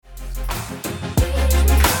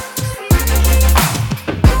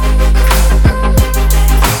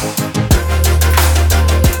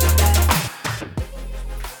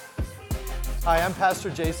Hi, I'm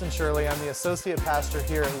Pastor Jason Shirley. I'm the Associate Pastor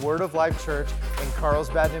here at Word of Life Church in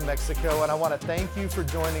Carlsbad, New Mexico, and I want to thank you for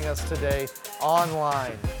joining us today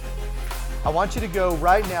online. I want you to go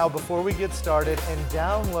right now before we get started and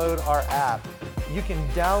download our app. You can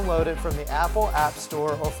download it from the Apple App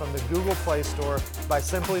Store or from the Google Play Store by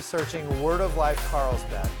simply searching Word of Life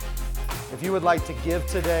Carlsbad. If you would like to give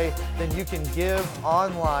today, then you can give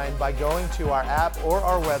online by going to our app or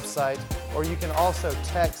our website, or you can also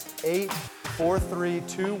text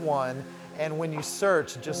 84321, and when you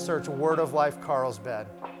search, just search Word of Life Carlsbad.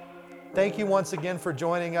 Thank you once again for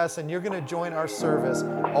joining us, and you're going to join our service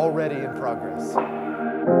already in progress.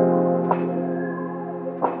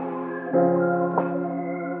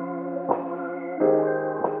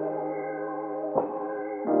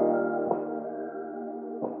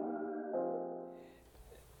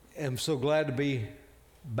 I'm so glad to be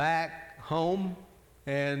back home,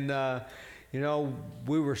 and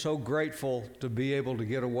we were so grateful to be able to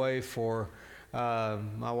get away for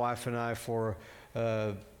my wife and I for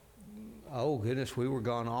we were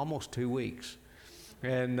gone almost 2 weeks,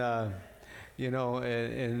 and and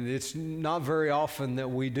it's not very often that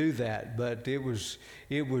we do that, but it was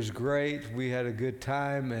great. We had a good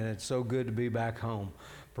time, and it's so good to be back home.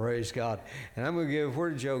 Praise God. And I'm going to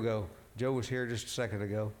where did Joe go? Joe was here just a second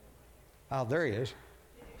ago. Oh, there he is.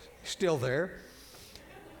 Still there.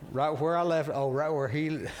 Right where I left. Oh, right where he.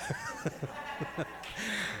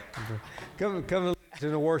 Come and listen to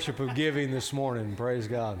the worship of giving this morning. Praise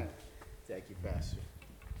God. Thank you, Pastor.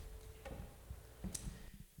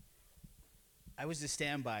 I was the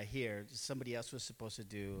standby here. Somebody else was supposed to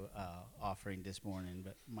do offering this morning,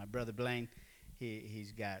 but my brother Blaine,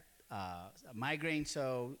 he's got a migraine.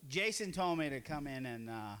 So Jason told me to come in and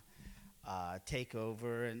take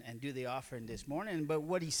over and do the offering this morning. But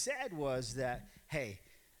what he said was that, hey,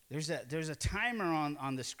 there's a timer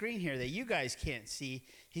on the screen here that you guys can't see.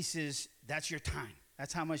 He says, that's your time.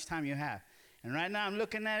 That's how much time you have. And right now I'm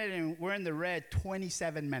looking at it, and we're in the red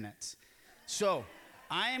 27 minutes. So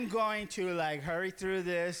I am going to hurry through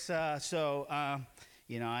this. I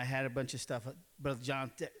had a bunch of stuff. Brother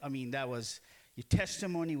John, your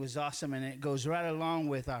testimony was awesome, and it goes right along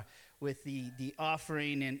with the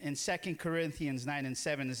offering. In 2 Corinthians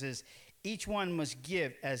 9:7, it says, each one must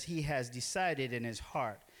give as he has decided in his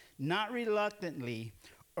heart, not reluctantly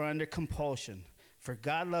or under compulsion, for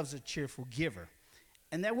God loves a cheerful giver.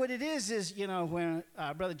 And that what it is when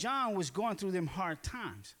Brother John was going through them hard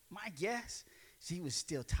times, my guess is he was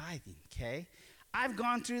still tithing, okay? I've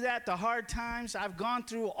gone through that, the hard times. I've gone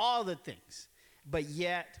through all the things. But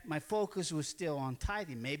yet, my focus was still on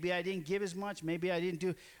tithing. Maybe I didn't give as much. Maybe I didn't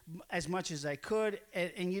do as much as I could.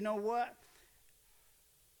 And you know what?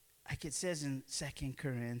 Like it says in 2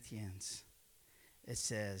 Corinthians, it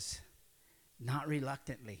says, not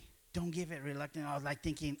reluctantly. Don't give it reluctantly. I was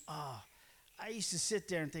thinking, I used to sit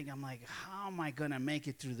there and think, I'm like, how am I going to make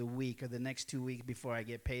it through the week or the next 2 weeks before I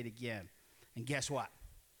get paid again? And guess what?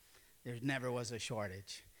 There never was a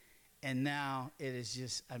shortage. And now it is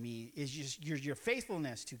just, it's just your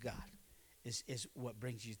faithfulness to God is what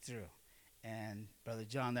brings you through. And Brother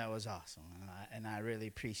John, that was awesome. And I really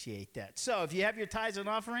appreciate that. So if you have your tithes and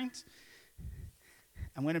offerings,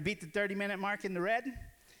 I'm going to beat the 30-minute mark in the red.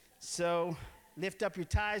 So lift up your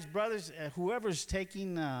tithes, brothers. Whoever's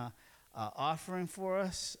taking offering for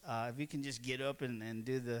us, if you can just get up and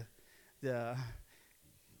do the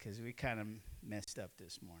because we kind of messed up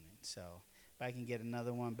this morning. So if I can get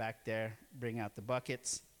another one back there, bring out the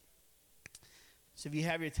buckets. So if you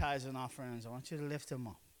have your tithes and offerings, I want you to lift them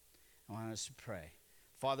up. I want us to pray.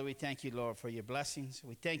 Father, we thank you, Lord, for your blessings.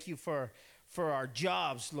 We thank you for our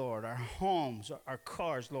jobs, Lord, our homes, our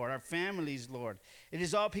cars, Lord, our families, Lord. It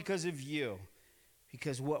is all because of you,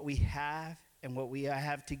 because what we have and what we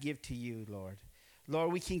have to give to you, Lord.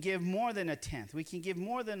 Lord, we can give more than a tenth. We can give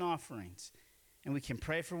more than offerings. And we can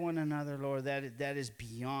pray for one another, Lord. That is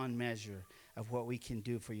beyond measure of what we can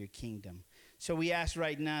do for your kingdom. So we ask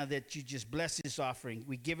right now that you just bless this offering.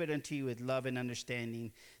 We give it unto you with love and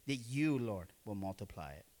understanding that you, Lord, will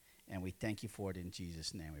multiply it. And we thank you for it in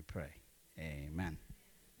Jesus' name we pray. Amen.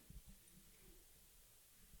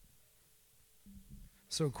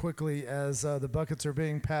 So quickly as the buckets are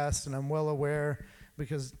being passed, and I'm well aware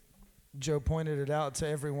because Joe pointed it out to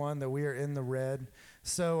everyone that we are in the red.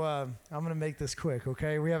 So I'm going to make this quick,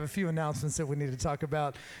 okay? We have a few announcements that we need to talk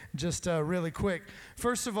about just really quick.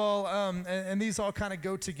 First of all, and these all kind of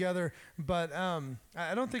go together, but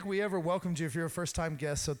I don't think we ever welcomed you if you're a first-time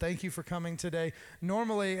guest, so thank you for coming today.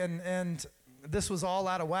 Normally, and this was all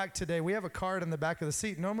out of whack today, we have a card in the back of the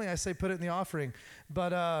seat. Normally I say put it in the offering,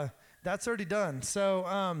 but that's already done.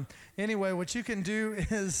 So anyway, what you can do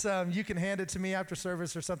is you can hand it to me after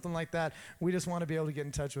service or something like that. We just want to be able to get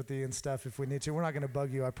in touch with you and stuff if we need to. We're not going to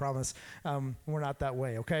bug you, I promise. We're not that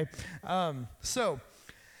way, okay? So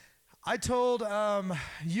I told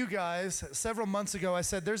you guys several months ago, I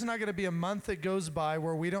said there's not going to be a month that goes by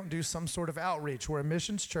where we don't do some sort of outreach. We're a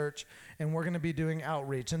missions church, and we're going to be doing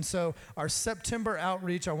outreach. And so our September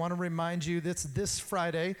outreach, I want to remind you, that's this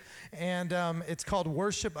Friday, and it's called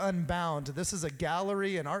Worship Unbound. This is a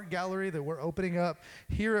gallery, an art gallery that we're opening up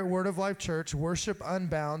here at Word of Life Church, Worship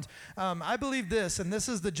Unbound. I believe this, and this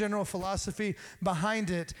is the general philosophy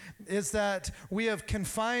behind it, is that we have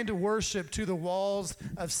confined worship to the walls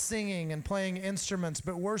of singing and playing instruments,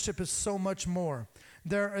 but worship is so much more.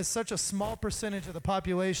 There is such a small percentage of the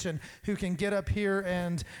population who can get up here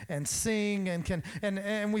and sing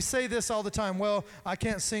and we say this all the time. Well, I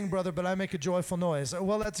can't sing, brother, but I make a joyful noise.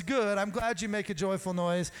 Well, that's good. I'm glad you make a joyful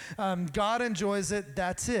noise. God enjoys it.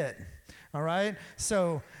 That's it. All right?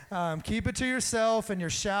 So keep it to yourself in your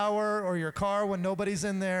shower or your car when nobody's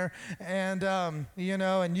in there. And, and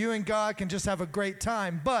you and God can just have a great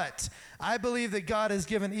time. But I believe that God has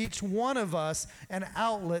given each one of us an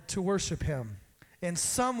outlet to worship Him in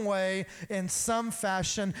some way, in some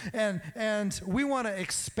fashion, and we want to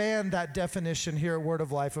expand that definition here at Word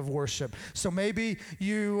of Life of worship. So maybe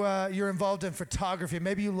you're involved in photography.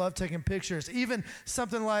 Maybe you love taking pictures. Even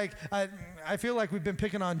something like, I feel like we've been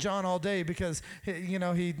picking on John all day because,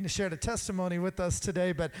 he shared a testimony with us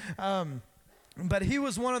today, but he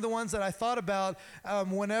was one of the ones that I thought about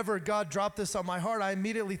whenever God dropped this on my heart. I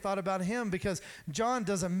immediately thought about him because John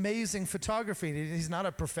does amazing photography. He's not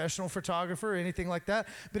a professional photographer or anything like that,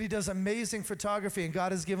 but he does amazing photography, and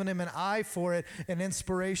God has given him an eye for it, an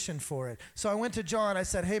inspiration for it. So I went to John. I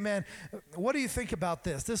said, hey, man, what do you think about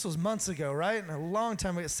this? This was months ago, right? A long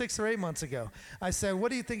time ago, 6 or 8 months ago. I said, what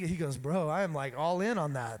do you think? He goes, bro, I am like all in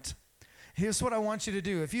on that. Here's what I want you to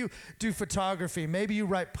do. If you do photography, maybe you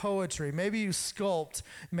write poetry, maybe you sculpt,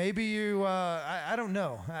 maybe you, I don't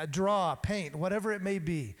know, draw, paint, whatever it may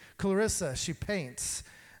be. Clarissa, she paints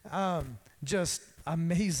just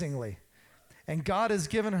amazingly. And God has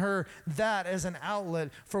given her that as an outlet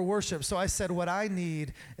for worship. So I said, what I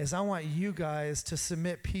need is I want you guys to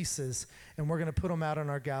submit pieces, and we're going to put them out in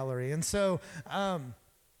our gallery. And so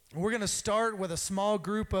we're going to start with a small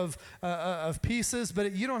group of pieces,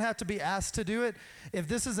 but you don't have to be asked to do it. If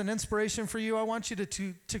this is an inspiration for you, I want you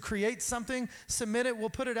to create something, submit it, we'll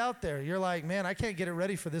put it out there. You're like, man, I can't get it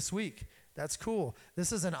ready for this week. That's cool.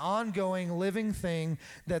 This is an ongoing, living thing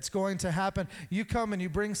that's going to happen. You come and you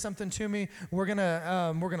bring something to me. We're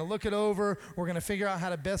gonna look it over. We're gonna figure out how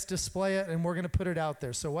to best display it, and we're gonna put it out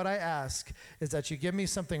there. So what I ask is that you give me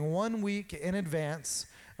something 1 week in advance.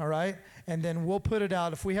 All right, and then we'll put it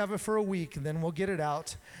out. If we have it for a week, then we'll get it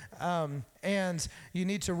out. And you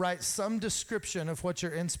need to write some description of what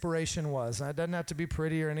your inspiration was. Now, it doesn't have to be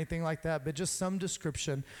pretty or anything like that, but just some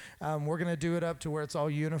description. We're going to do it up to where it's all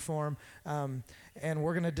uniform, and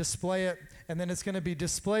we're going to display it, and then it's going to be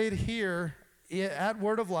displayed here at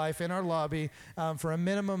Word of Life in our lobby for a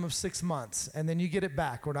minimum of 6 months, and then you get it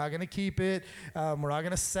back. We're not going to keep it. We're not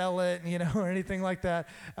going to sell it, or anything like that.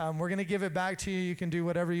 We're going to give it back to you. You can do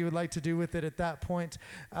whatever you would like to do with it at that point.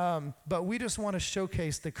 But we just want to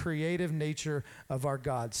showcase the creative nature of our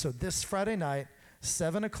God. So this Friday night,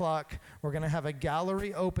 7 o'clock, we're going to have a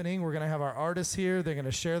gallery opening. We're going to have our artists here. They're going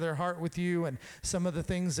to share their heart with you and some of the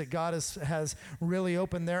things that God has really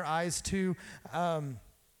opened their eyes to.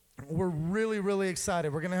 We're really, really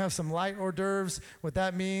excited. We're going to have some light hors d'oeuvres. What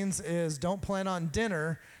that means is don't plan on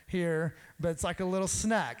dinner here, but it's like a little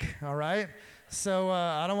snack, all right? So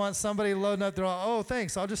I don't want somebody loading up their, oh,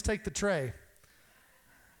 thanks, I'll just take the tray,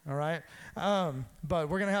 all right? But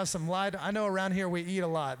we're going to have some light. I know around here we eat a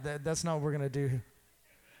lot. That's not what we're going to do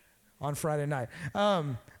on Friday night.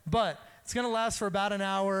 But it's going to last for about an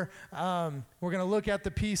hour. We're going to look at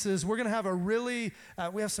the pieces. We're going to have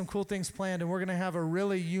we have some cool things planned, and we're going to have a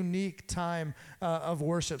really unique time of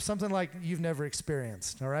worship, something like you've never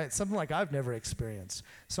experienced, all right? Something like I've never experienced.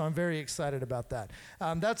 So I'm very excited about that.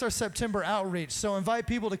 That's our September outreach. So invite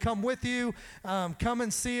people to come with you. Come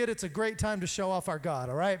and see it. It's a great time to show off our God,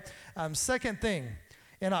 all right? Second thing,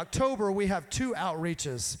 in October, we have 2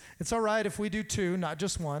 outreaches. It's all right if we do 2, not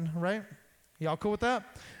just 1, right? Y'all cool with that?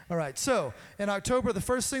 All right, so in October, the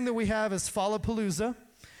first thing that we have is Fallapalooza.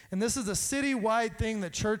 And this is a citywide thing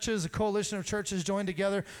that churches, a coalition of churches join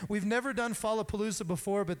together. We've never done Fallapalooza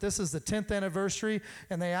before, but this is the 10th anniversary,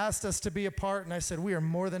 and they asked us to be a part, and I said, we are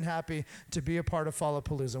more than happy to be a part of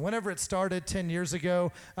Fallapalooza. Whenever it started 10 years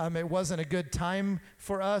ago, it wasn't a good time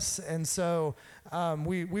for us, and so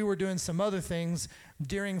we were doing some other things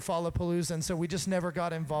during Fallapalooza, and so we just never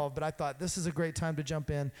got involved, but I thought this is a great time to jump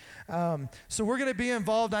in. So we're going to be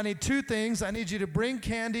involved. I need two things. I need you to bring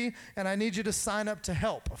candy, and I need you to sign up to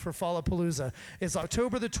help for Fallapalooza. It's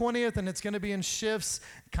October the 20th, and it's going to be in shifts,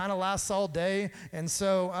 kind of lasts all day, and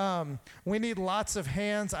so we need lots of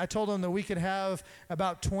hands. I told them that we could have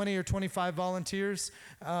about 20 or 25 volunteers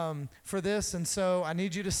for this, and so I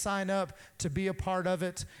need you to sign up to be a part of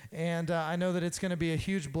it, and I know that it's going to be a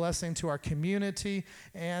huge blessing to our community.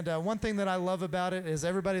 And one thing that I love about it is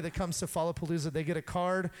everybody that comes to Fallapalooza, they get a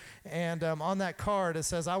card, and on that card it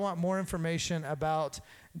says, I want more information about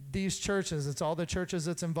these churches. It's all the churches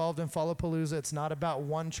that's involved in Fallapalooza. It's not about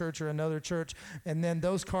one church or another church. And then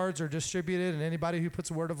those cards are distributed, and anybody who puts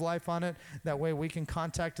Word of Life on it, that way we can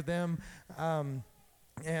contact them.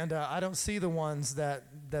 And I don't see the ones that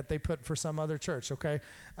they put for some other church, okay?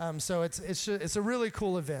 So it's a really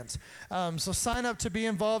cool event. So sign up to be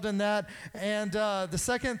involved in that. And the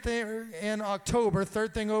second thing in October,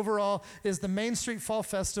 third thing overall, is the Main Street Fall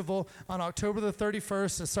Festival on October the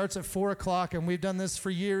 31st. It starts at 4 o'clock, and we've done this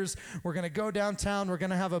for years. We're going to go downtown. We're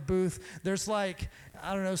going to have a booth. There's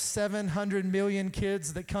 700 million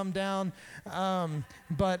kids that come down,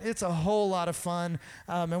 but it's a whole lot of fun.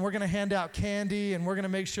 And we're going to hand out candy, and we're going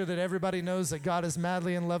to make sure that everybody knows that God is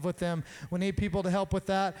madly in love with them. We need people to help with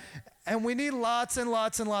that. And we need lots and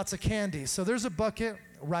lots and lots of candy. So there's a bucket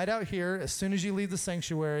right out here as soon as you leave the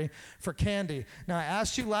sanctuary for candy. Now, I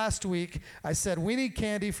asked you last week, I said we need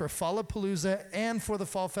candy for Fallapalooza and for the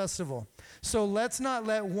Fall Festival. So let's not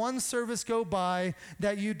let one service go by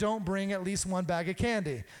that you don't bring at least one bag of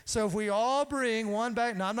candy. So if we all bring one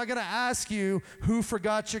bag, now I'm not going to ask you who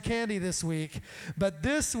forgot your candy this week, but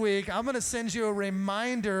this week I'm going to send you a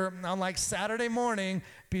reminder on Saturday morning,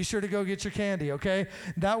 be sure to go get your candy, okay?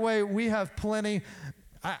 That way we have plenty.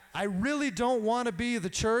 I really don't want to be the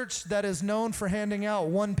church that is known for handing out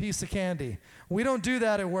one piece of candy. We don't do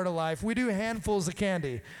that at Word of Life. We do handfuls of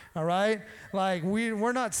candy, all right?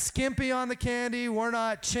 We're not skimpy on the candy. We're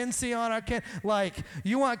not chintzy on our candy.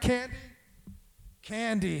 You want candy?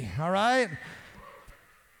 Candy, all right?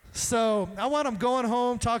 So I want them going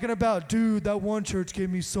home talking about, dude, that one church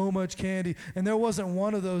gave me so much candy, and there wasn't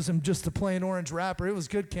one of those in just a plain orange wrapper. It was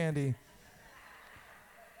good candy.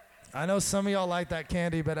 I know some of y'all like that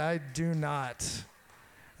candy, but I do not.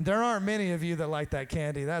 There aren't many of you that like that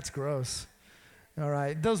candy. That's gross. All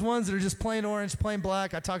right. Those ones that are just plain orange, plain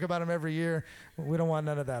black, I talk about them every year. We don't want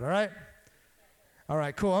none of that, all right? All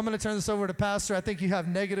right, cool. I'm going to turn this over to Pastor. I think you have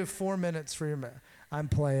 -4 minutes for your I'm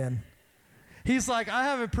playing. He's like, I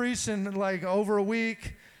haven't preached in over a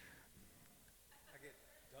week. I get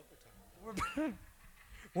double time.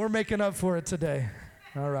 We're making up for it today.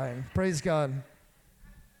 All right. Praise God.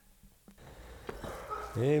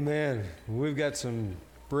 Amen. We've got some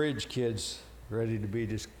bridge kids ready to be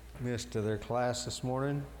dismissed to their class this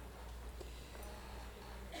morning.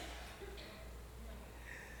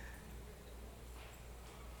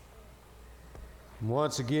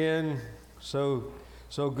 Once again, so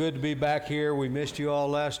good to be back here. We missed you all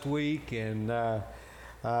last week, and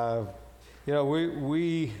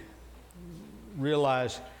we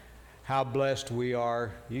realize how blessed we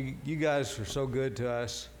are. You guys are so good to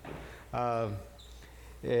us.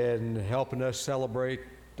 And helping us celebrate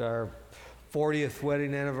our 40th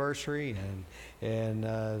wedding anniversary,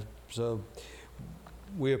 and so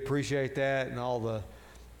we appreciate that, and all the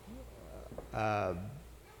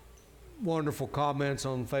wonderful comments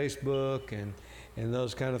on Facebook and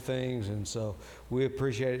those kind of things, and so we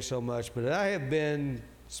appreciate it so much. But I have been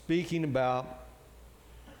speaking about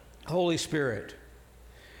Holy Spirit,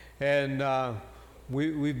 and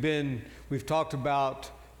we've talked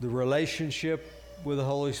about the relationship with the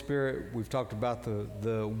Holy Spirit. We've talked about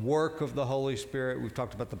the work of the Holy Spirit. We've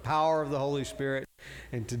talked about the power of the Holy Spirit.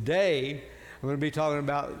 And today, I'm going to be talking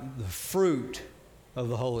about the fruit of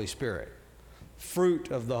the Holy Spirit.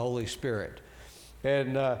 Fruit of the Holy Spirit.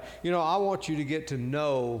 And, I want you to get to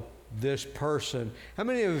know this person. How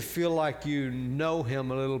many of you feel like you know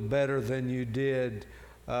him a little better than you did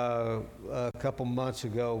a couple months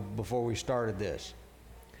ago before we started this?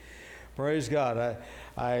 Praise God.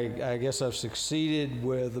 I guess I've succeeded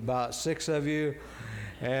with about 6 of you,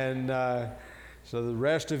 and So the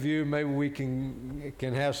rest of you, maybe we can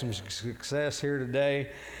have some success here today.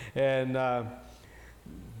 And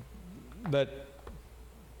but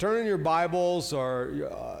turn in your Bibles, or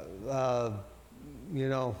you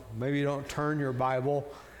know, maybe you don't turn your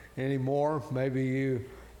Bible anymore. Maybe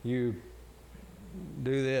you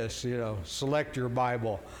do this, you know, select your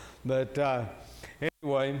Bible. But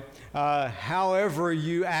anyway, however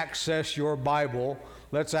you access your Bible,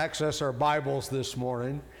 let's access our Bibles this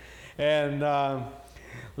morning. And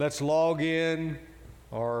let's log in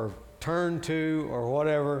or turn to or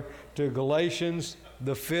whatever to Galatians,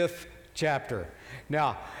 the 5th chapter.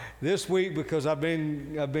 Now, this week, because I've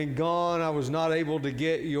been gone, I was not able to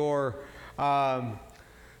get your assignment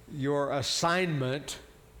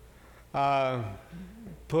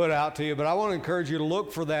put out to you, but I want to encourage you to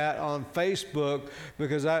look for that on Facebook,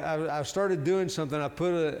 because I started doing something. I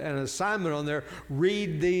put an assignment on there: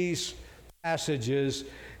 read these passages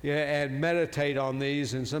and meditate on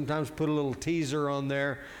these, and sometimes put a little teaser on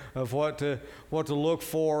there of what to look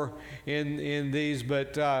for in these.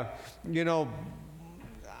 But you know,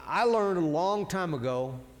 I learned a long time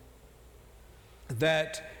ago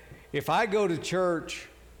that if I go to church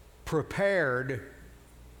prepared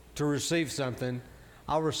to receive something,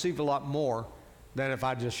 I'll receive a lot more than if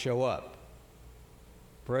I just show up.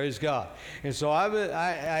 Praise God. And so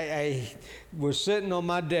I was sitting on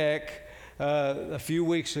my deck a few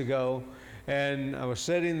weeks ago, and I was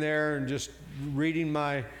sitting there and just reading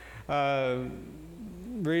my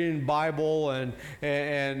reading Bible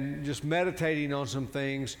and just meditating on some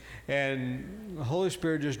things, and the Holy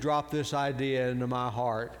Spirit just dropped this idea into my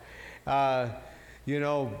heart. You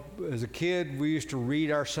know, as a kid, we used to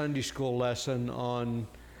read our Sunday school lesson on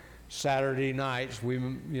Saturday nights.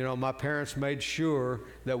 You know, my parents made sure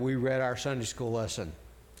that we read our Sunday school lesson.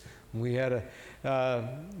 We had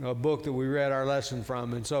a book that we read our lesson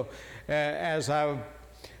from. And so as I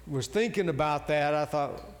was thinking about that, I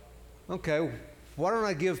thought, okay, why don't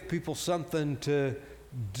I give people something to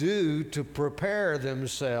do to prepare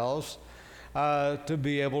themselves to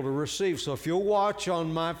be able to receive. So if you'll watch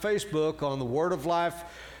on my Facebook, on the Word of Life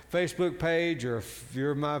Facebook page, or if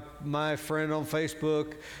you're my friend on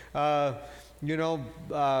Facebook, you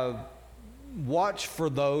know, watch for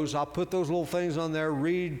those. I'll put those little things on there.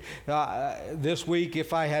 Read this week.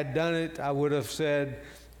 If I had done it, I would have said,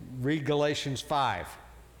 read Galatians 5,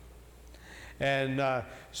 and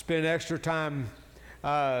spend extra time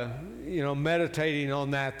you know, meditating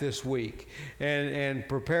on that this week, and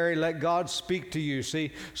preparing. Let God speak to you.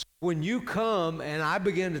 See, so when you come and I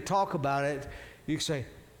begin to talk about it, you can say,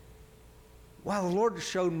 wow, the Lord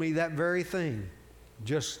showed me that very thing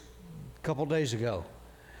just a couple days ago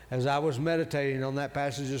as I was meditating on that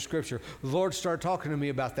passage of Scripture. The Lord started talking to me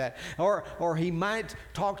about that. Or He might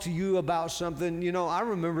talk to you about something. You know, I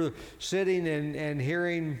remember sitting and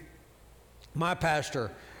hearing my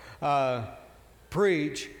pastor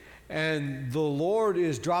preach, and the Lord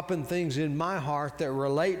is dropping things in my heart that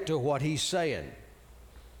relate to what He's saying.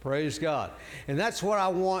 Praise God. And that's what I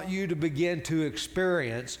want you to begin to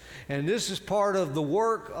experience. And this is part of the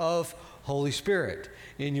work of Holy Spirit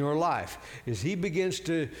in your life, is He begins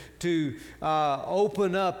to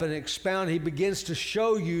open up and expound. He begins to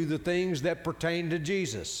show you the things that pertain to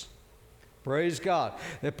Jesus. Praise God,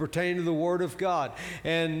 that pertain to the Word of God.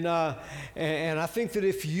 And I think that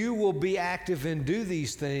if you will be active and do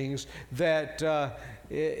these things, that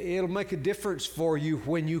it'll make a difference for you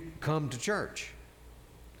when you come to church.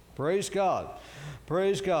 Praise God.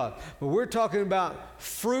 Praise God. But we're talking about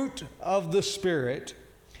fruit of the Spirit.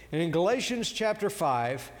 And in Galatians chapter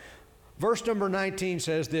 5, verse number 19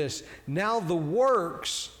 says this: now the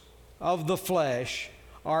works of the flesh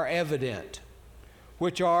are evident,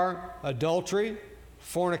 which are adultery,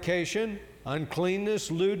 fornication,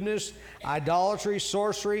 uncleanness, lewdness, idolatry,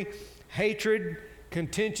 sorcery, hatred,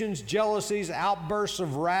 contentions, jealousies, outbursts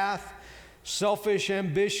of wrath, selfish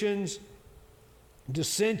ambitions,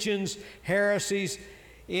 dissensions, heresies,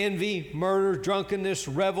 envy, murder, drunkenness,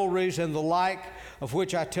 revelries, and the like, of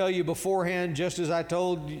which I tell you beforehand, just as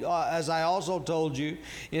I also told you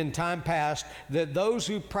in time past, that those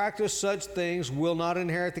who practice such things will not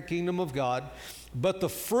inherit the kingdom of God. But the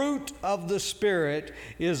fruit of the Spirit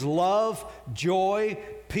is love, joy,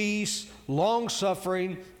 peace,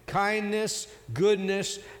 long-suffering, kindness,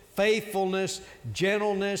 goodness, faithfulness,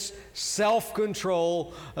 gentleness,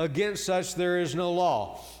 self-control. Against such there is no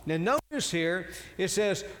law. Now notice here, it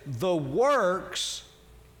says, the works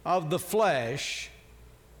of the flesh,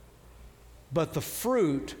 but the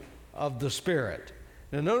fruit of the Spirit.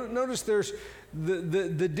 Now notice there's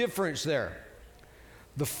the difference there.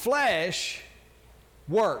 The flesh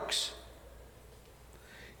works.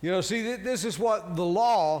 You know, see, this is what the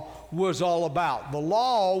law was all about. The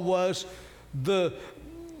law was the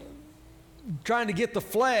trying to get the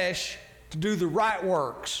flesh to do the right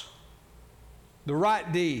works, the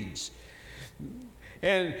right deeds.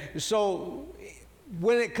 And so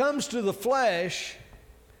when it comes to the flesh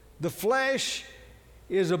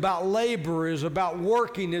is about labor, is about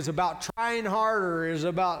working, is about trying harder, is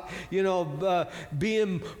about,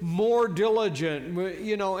 being more diligent,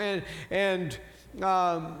 and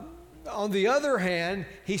on the other hand,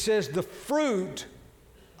 he says the fruit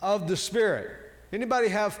of the Spirit. Anybody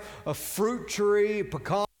have a fruit tree, a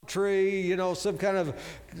pecan tree, some kind of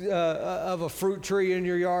a fruit tree in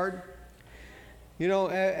your yard?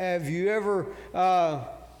 Have you ever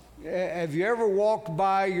walked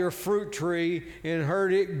by your fruit tree and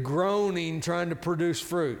heard it groaning trying to produce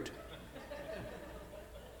fruit?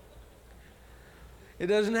 It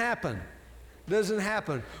doesn't happen. It doesn't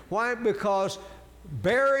happen. Why? Because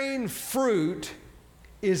bearing fruit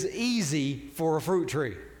is easy for a fruit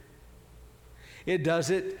tree. It does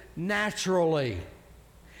it naturally.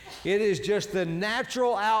 It is just the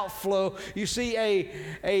natural outflow. You see,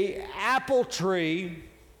 a apple tree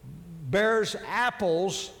bears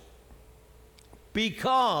apples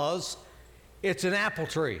because it's an apple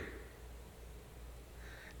tree.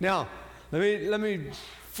 Now, let me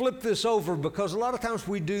flip this over, because a lot of times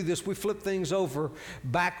we do this. We flip things over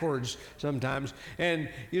backwards sometimes. And,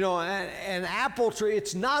 an apple tree,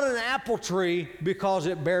 it's not an apple tree because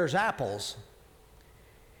it bears apples.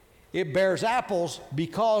 It bears apples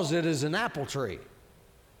because it is an apple tree. Does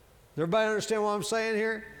everybody understand what I'm saying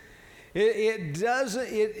here? It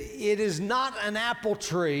is not an apple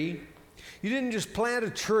tree. You didn't just plant a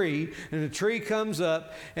tree and the tree comes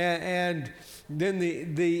up and then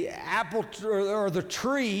the apple or the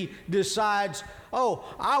tree decides, oh,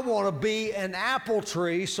 I want to be an apple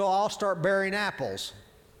tree, so I'll start bearing apples.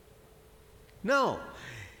 No,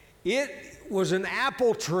 it was an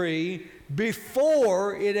apple tree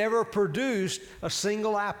before it ever produced a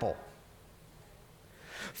single apple.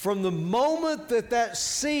 From the moment that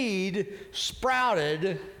seed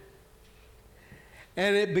sprouted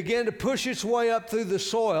and it began to push its way up through the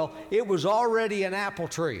soil, it was already an apple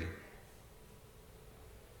tree.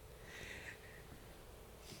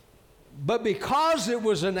 But because it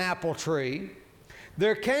was an apple tree,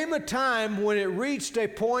 there came a time when it reached a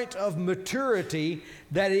point of maturity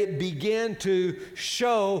that it began to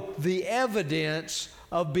show the evidence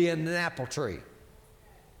of being an apple tree.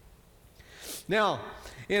 Now,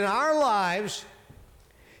 in our lives,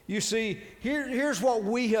 you see, here's what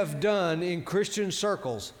we have done in Christian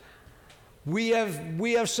circles. We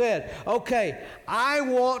have said, okay, I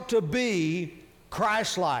want to be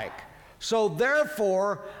Christ-like. So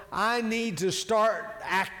therefore, I need to start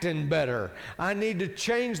acting better. I need to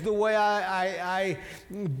change the way I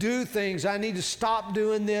do things. I need to stop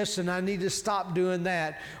doing this and I need to stop doing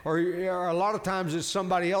that. Or a lot of times it's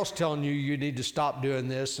somebody else telling you need to stop doing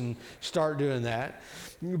this and start doing that.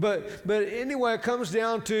 But anyway, it comes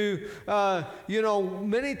down to,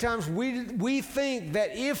 many times we think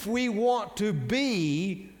that if we want to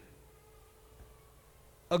be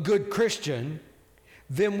a good Christian,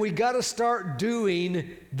 then we got to start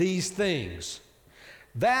doing these things.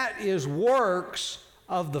 That is works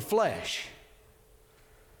of the flesh.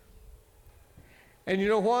 And you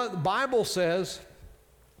know what? The Bible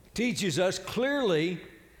teaches us clearly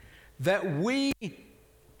that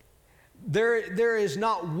there is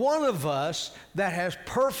not one of us that has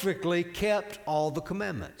perfectly kept all the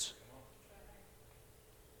commandments.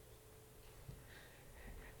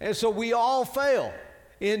 And so we all fail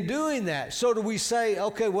in doing that. So do we say,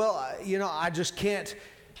 okay, well, I just can't,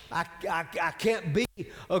 I can't be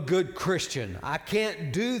a good Christian. I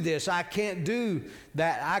can't do this. I can't do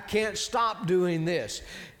that. I can't stop doing this.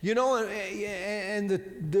 And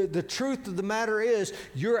the truth of the matter is,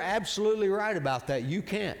 you're absolutely right about that. You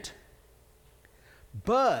can't.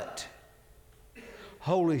 But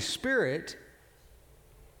Holy Spirit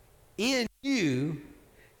in you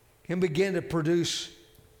can begin to produce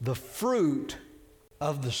the fruit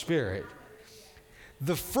of the Spirit.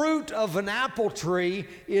 The fruit of an apple tree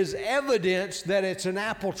is evidence that it's an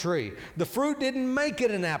apple tree. The fruit didn't make it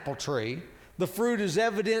an apple tree. The fruit is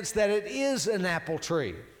evidence that it is an apple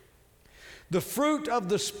tree. The fruit of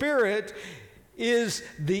the Spirit is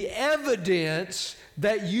the evidence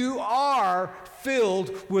that you are filled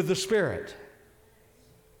with the Spirit.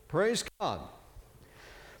 Praise God.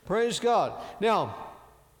 Praise God. Now,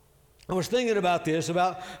 I was thinking about this,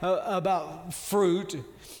 about fruit.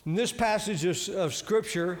 And this passage of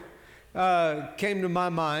Scripture came to my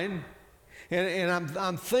mind.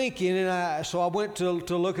 I'm thinking, so I went to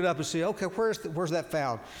look it up and see, okay, where's that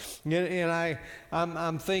found? And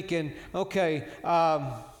I'm thinking, okay,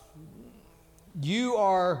 you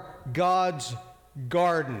are God's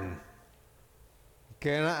garden.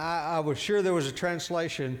 Okay, and I was sure there was a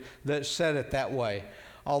translation that said it that way,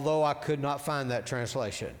 although I could not find that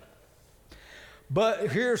translation.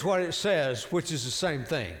 But here's what it says, which is the same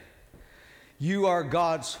thing. You are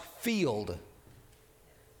God's field.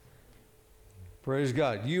 Praise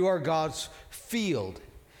God. You are God's field.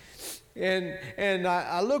 And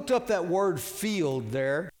I looked up that word field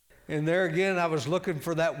there, and there again I was looking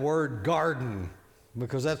for that word garden,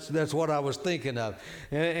 because that's what I was thinking of.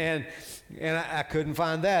 And I couldn't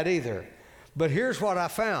find that either. But here's what I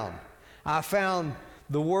found. I found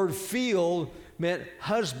the word field meant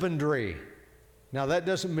husbandry. Now that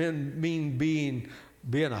doesn't mean being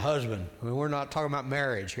a husband. I mean, we're not talking about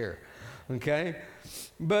marriage here. Okay?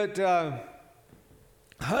 But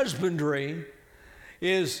husbandry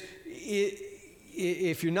is,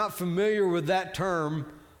 if you're not familiar with that term,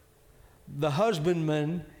 the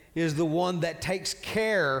husbandman is the one that takes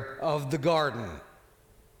care of the garden.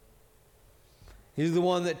 He's the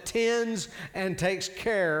one that tends and takes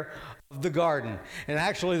care of the garden. And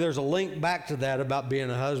actually there's a link back to that about being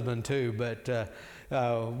a husband too, but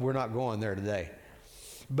we're not going there today.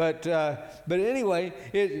 But anyway,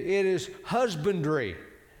 it is husbandry.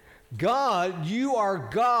 God, you are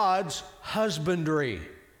God's husbandry.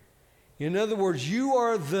 In other words, you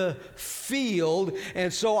are the field,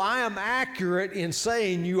 and so I am accurate in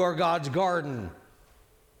saying you are God's garden.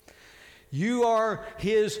 You are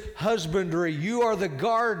His husbandry. You are the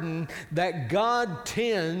garden that God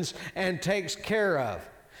tends and takes care of.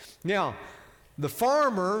 Now, the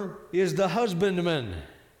farmer is the husbandman.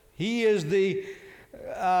 He is the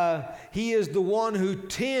one who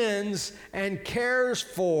tends and cares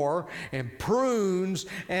for and prunes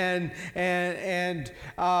and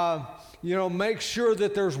make sure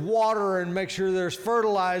that there's water and make sure there's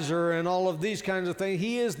fertilizer and all of these kinds of things.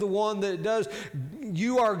 He is the one that does.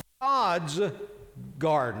 You are God's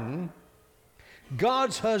garden,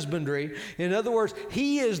 God's husbandry. In other words,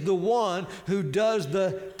 He is the one who does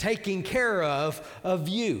the taking care of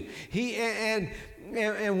you. And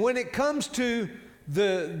when it comes to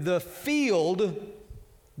the field,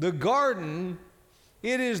 the garden,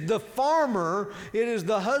 it is the farmer, it is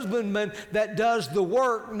the husbandman that does the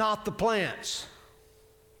work, not the plants.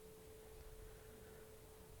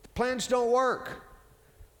 The plants don't work.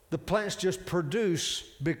 The plants just produce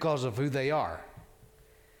because of who they are.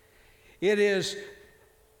 It is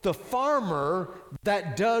the farmer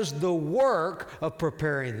that does the work of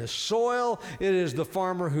preparing the soil. It is the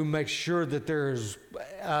farmer who makes sure that there is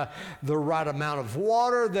the right amount of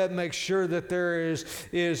water, that makes sure that there is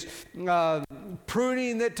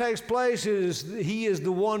pruning that takes place. He is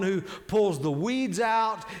the one who pulls the weeds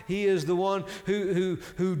out. He is the one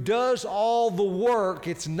who does all the work.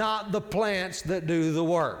 It's not the plants that do the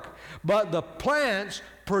work, but the plants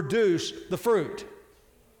produce the fruit.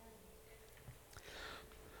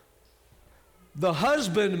 The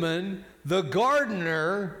husbandman, the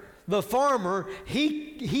gardener, the farmer,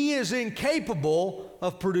 he is incapable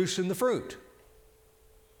of producing the fruit.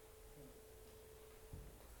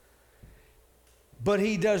 But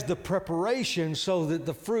he does the preparation so that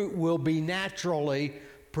the fruit will be naturally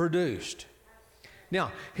produced.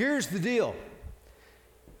 Now, here's the deal.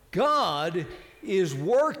 God is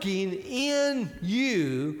working in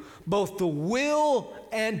you both the will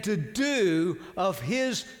and to do of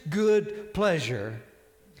His good pleasure.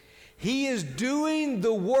 He is doing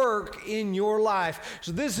the work in your life.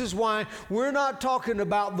 So this is why we're not talking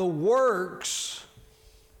about the works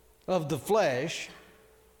of the flesh.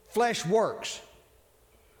 Flesh works.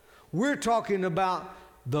 We're talking about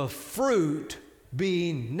the fruit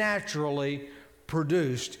being naturally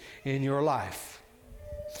produced in your life.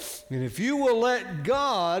 And if you will let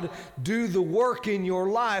God do the work in your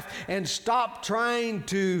life and stop trying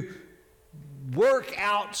to work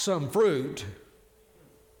out some fruit,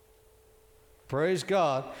 praise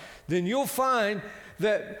God, then you'll find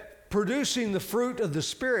that producing the fruit of the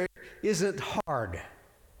Spirit isn't hard.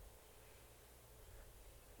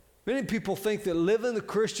 Many people think that living the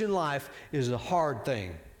Christian life is a hard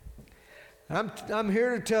thing. I'm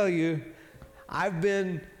here to tell you,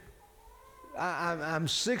 I'm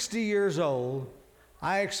 60 years old.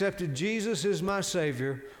 I accepted Jesus as my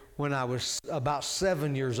Savior when I was about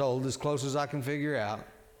 7 years old, as close as I can figure out.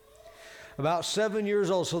 About 7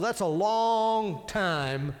 years old. So that's a long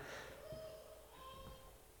time.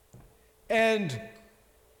 And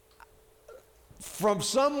from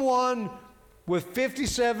someone with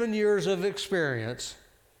 57 years of experience,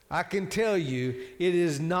 I can tell you it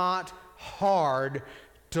is not hard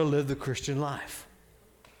to live the Christian life.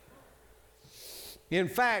 In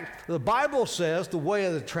fact, the Bible says the way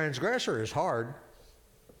of the transgressor is hard.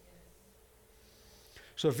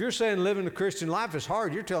 So if you're saying living the Christian life is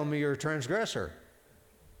hard, you're telling me you're a transgressor.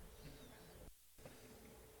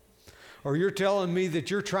 Or you're telling me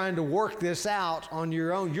that you're trying to work this out on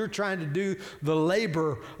your own. You're trying to do the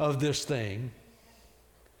labor of this thing.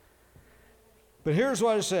 But here's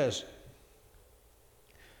what it says.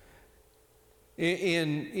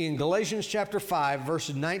 In Galatians chapter 5,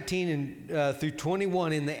 verses 19 through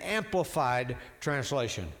 21 in the Amplified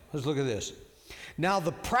translation. Let's look at this. Now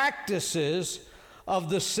the practices of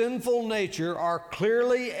the sinful nature are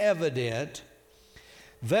clearly evident.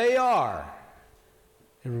 They are.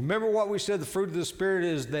 And remember what we said, the fruit of the Spirit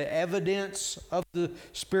is the evidence of the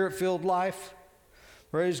Spirit-filled life.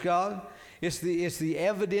 Praise God. It's the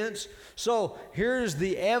evidence. So here's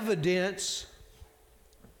the evidence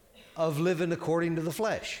of living according to the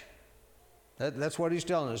flesh. That's what he's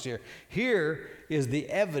telling us here. Here is the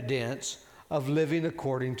evidence of living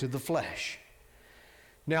according to the flesh.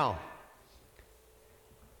 Now,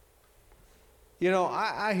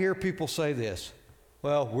 I hear people say this.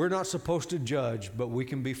 Well, we're not supposed to judge, but we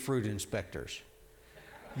can be fruit inspectors.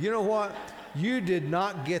 You know what? You did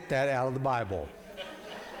not get that out of the Bible.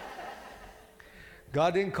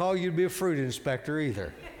 God didn't call you to be a fruit inspector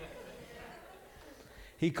either.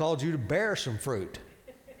 He called you to bear some fruit.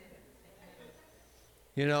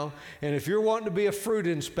 And if you're wanting to be a fruit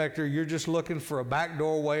inspector, you're just looking for a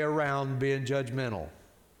backdoor way around being judgmental.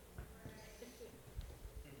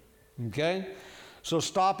 Okay? So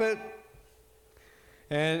stop it.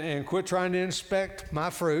 And quit trying to inspect my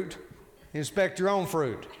fruit. Inspect your own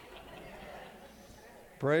fruit.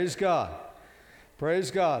 Praise God.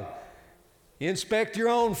 Praise God. Inspect your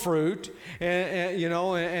own fruit,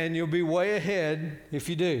 and you'll be way ahead if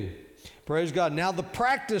you do. Praise God. Now the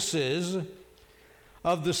practices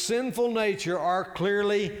of the sinful nature are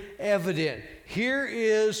clearly evident. Here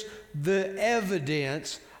is the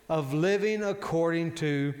evidence of living according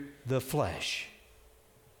to the flesh.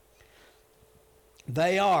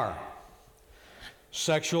 They are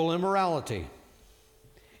sexual immorality,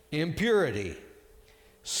 impurity,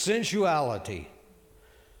 sensuality,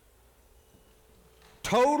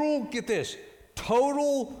 total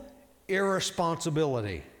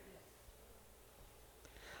irresponsibility,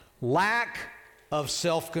 lack of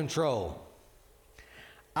self-control,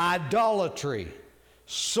 idolatry,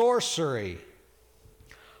 sorcery,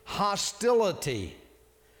 hostility,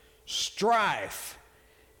 strife,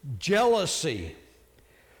 jealousy,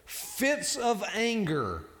 fits of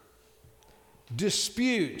anger,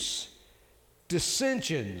 disputes,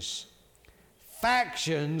 dissensions,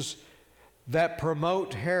 factions that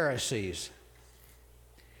promote heresies,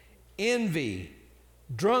 envy,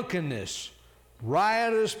 drunkenness,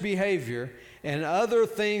 riotous behavior, and other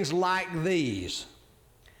things like these.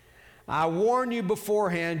 I warn you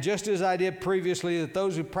beforehand, just as I did previously, that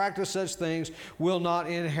those who practice such things will not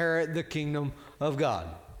inherit the kingdom of God.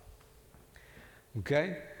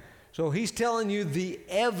 Okay? So he's telling you the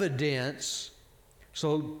evidence.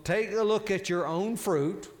 So take a look at your own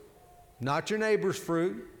fruit, not your neighbor's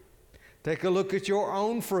fruit. Take a look at your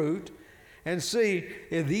own fruit and see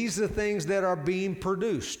if these are the things that are being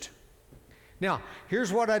produced. Now,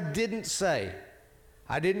 here's what I didn't say.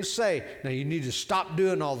 I didn't say, now you need to stop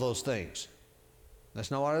doing all those things.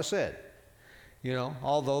 That's not what I said.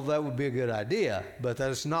 Although that would be a good idea, but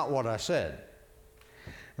that's not what I said.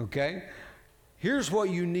 Okay? Here's what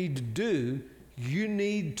you need to do. You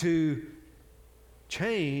need to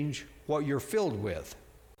change what you're filled with.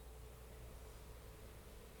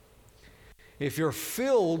 If you're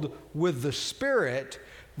filled with the Spirit,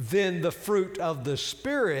 then the fruit of the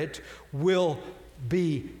Spirit will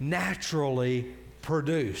be naturally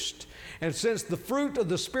produced. And since the fruit of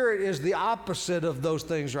the Spirit is the opposite of those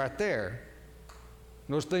things right there,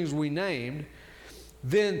 those things we named,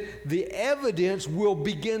 then the evidence will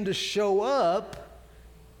begin to show up,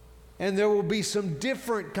 and there will be some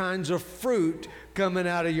different kinds of fruit coming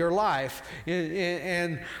out of your life.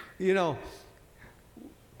 And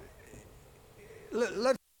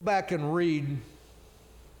let's go back and read.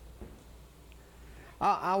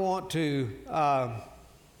 I want to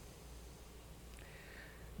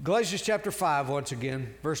Galatians chapter 5 once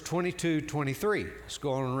again, verse 22, 23. Let's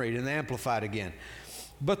go on and read in the Amplified again.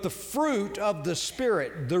 But the fruit of the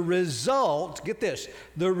Spirit, the result, get this,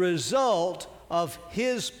 the result of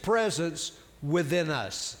His presence within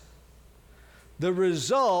us. The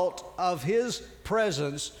result of His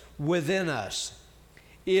presence within us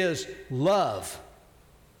is love,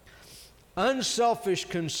 unselfish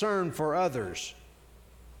concern for others,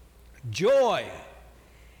 joy,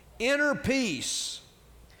 inner peace,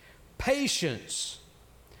 patience,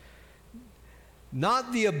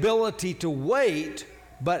 not the ability to wait,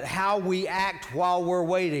 but how we act while we're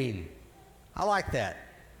waiting. I like that.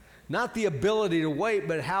 Not the ability to wait,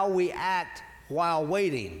 but how we act while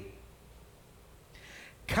waiting.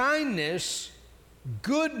 Kindness,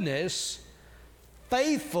 goodness,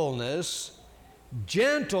 faithfulness,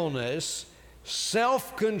 gentleness,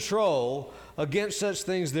 self-control. Against such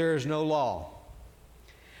things there is no law.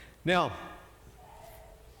 Now,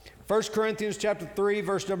 1 Corinthians chapter 3,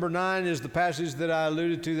 verse number 9 is the passage that I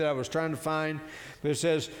alluded to that I was trying to find. But it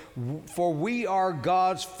says, "For we are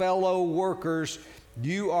God's fellow workers.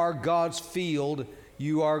 You are God's field.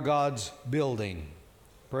 You are God's building."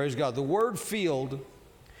 Praise God. The word field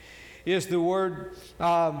is the word,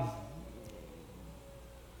 and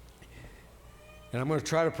I'm going to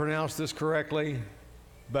try to pronounce this correctly,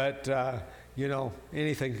 but,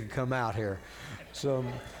 anything could come out here. So,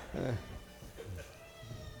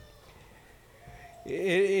 it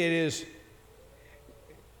is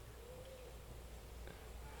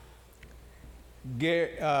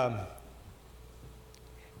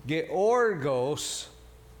Georgos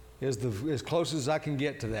is as close as I can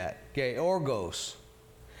get to that. Georgos.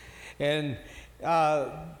 And,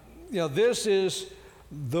 this is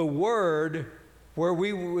the word where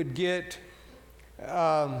we would get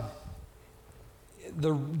the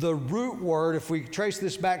root word. If we trace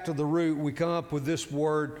this back to the root, we come up with this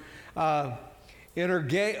word,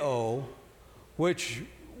 energeo, which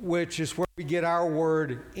is where we get our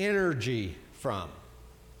word energy from.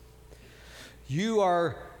 You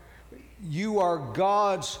are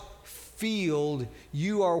God's field.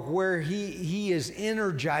 You are where He is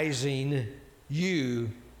energizing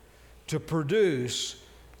you to produce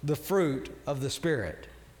the fruit of the Spirit.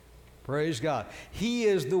 Praise God. He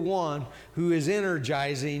is the one who is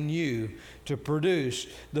energizing you to produce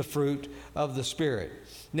the fruit of the Spirit.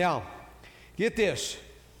 Now, get this.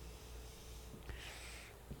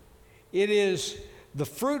 It is the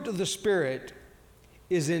fruit of the Spirit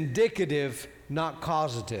is indicative, not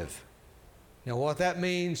causative. Now, what that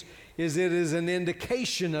means is it is an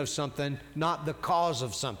indication of something, not the cause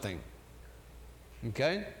of something.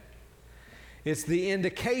 Okay? It's the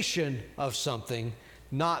indication of something,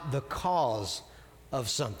 not the cause of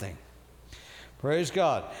something. Praise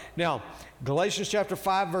God. Now, Galatians chapter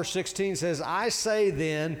 5, verse 16 says, "I say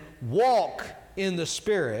then, walk in the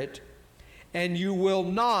Spirit, and you will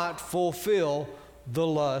not fulfill the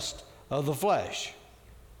lust of the flesh."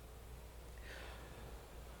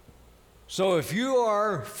 So if you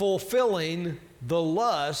are fulfilling the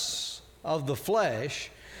lusts of the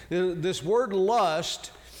flesh, this word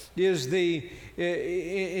lust is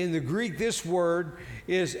in the Greek, this word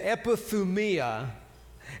is epithumia.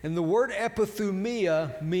 And the word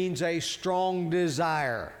epithumia means a strong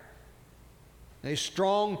desire. A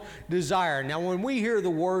strong desire. Now, when we hear the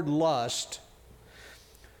word lust,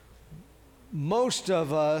 most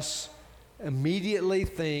of us immediately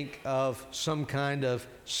think of some kind of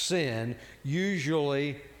sin,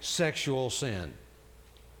 usually sexual sin.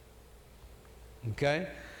 Okay?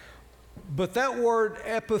 But that word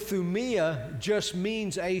epithumia just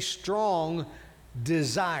means a strong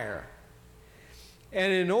desire.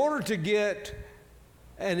 And in order to get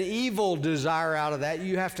an evil desire out of that,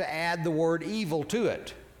 you have to add the word evil to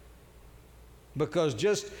it. Because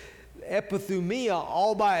just epithumia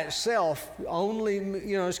all by itself only,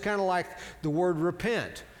 it's kind of like the word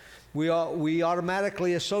repent. We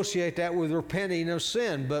automatically associate that with repenting of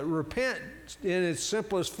sin, but repent in its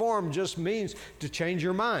simplest form just means to change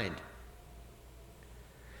your mind.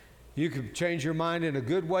 You could change your mind in a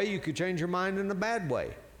good way, you could change your mind in a bad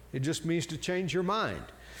way. It just means to change your mind.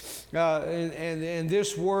 And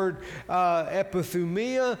this word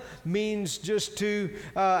epithumia means just to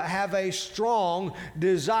have a strong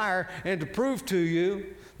desire and to prove to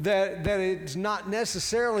you that it's not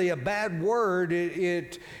necessarily a bad word.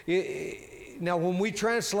 Now, when we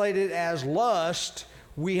translate it as lust,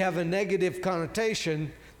 we have a negative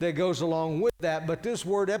connotation that goes along with that. But this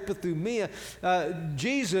word epithumia,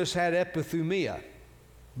 Jesus had epithumia,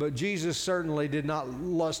 but Jesus certainly did not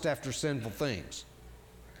lust after sinful things.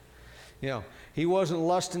 He wasn't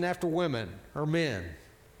lusting after women or men,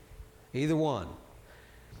 either one.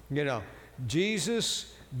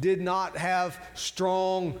 Jesus did not have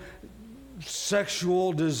strong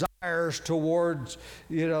sexual desires towards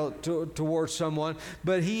someone,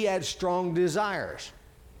 but he had strong desires.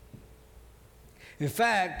 In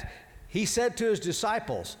fact, he said to his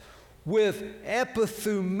disciples, "With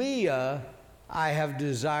epithumia I have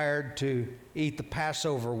desired to eat the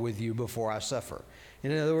Passover with you before I suffer.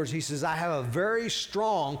 In other words, he says, I have a very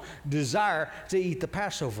strong desire to eat the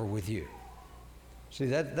Passover with you. See,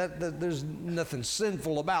 that there's nothing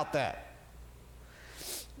sinful about that.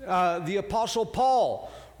 The Apostle Paul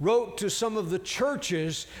wrote to some of the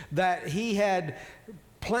churches that he had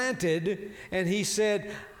planted, and he said,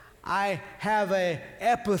 I have a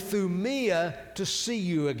epithumia to see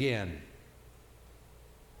you again.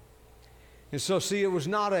 And so, see, it was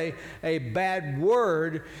not a bad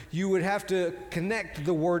word. You would have to connect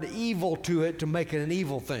the word evil to it to make it an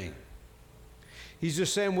evil thing. He's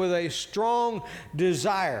just saying with a strong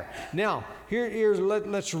desire. Now,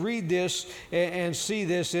 let's read this and see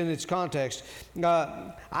this in its context.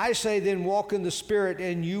 I say then, walk in the Spirit,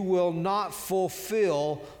 and you will not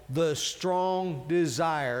fulfill the strong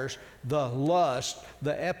desires, the lust,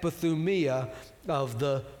 the epithumia of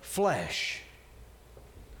the flesh.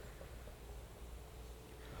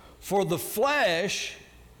 For the flesh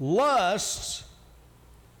lusts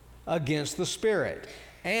against the Spirit,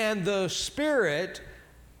 and the Spirit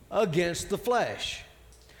against the flesh.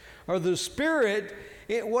 Or the Spirit,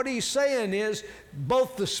 what he's saying is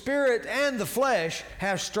both the Spirit and the flesh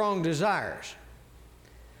have strong desires,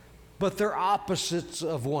 but they're opposites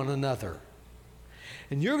of one another.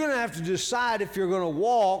 And you're going to have to decide if you're going to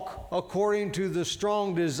walk according to the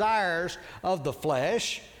strong desires of the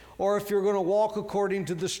flesh, or if you're going to walk according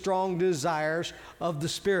to the strong desires of the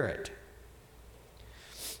Spirit.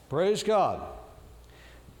 Praise God.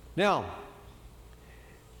 Now,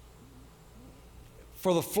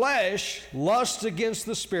 for the flesh lusts against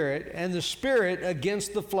the Spirit, and the Spirit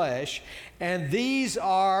against the flesh, and these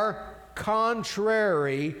are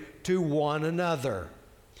contrary to one another,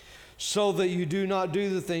 so that you do not do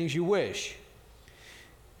the things you wish.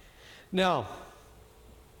 Now,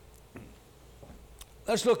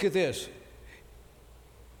 let's look at this.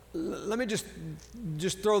 Let me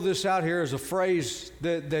just throw this out here as a phrase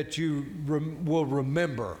that you will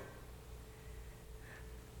remember.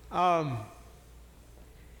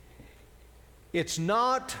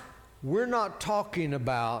 We're not talking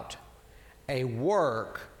about a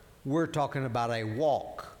work, we're talking about a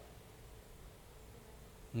walk.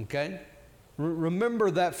 Okay?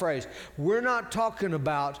 Remember that phrase. We're not talking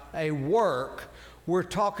about a work, we're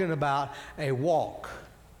talking about a walk.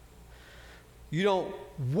 You don't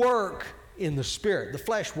work in the Spirit. The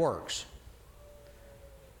flesh works.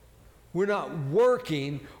 We're not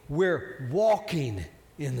working, we're walking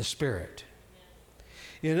in the Spirit.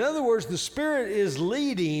 In other words, the Spirit is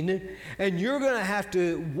leading, and you're going to have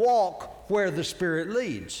to walk where the Spirit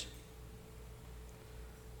leads.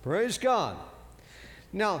 Praise God.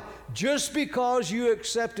 Now, just because you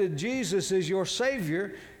accepted Jesus as your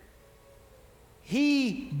Savior,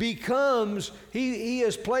 He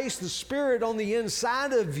has placed the Spirit on the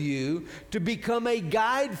inside of you to become a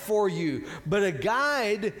guide for you. But a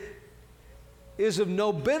guide is of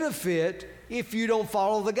no benefit if you don't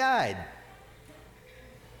follow the guide.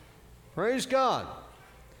 Praise God.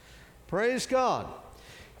 Praise God.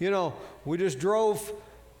 You know, we just drove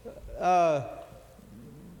the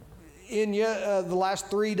last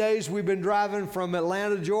 3 days we've been driving from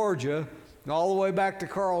Atlanta, Georgia, all the way back to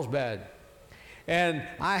Carlsbad. And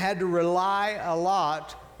I had to rely a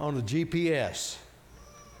lot on the GPS.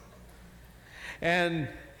 And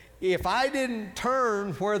if I didn't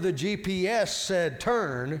turn where the GPS said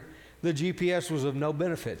turn, the GPS was of no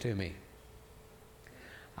benefit to me.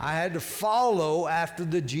 I had to follow after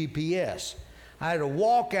the GPS. I had to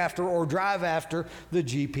walk after or drive after the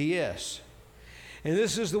GPS. And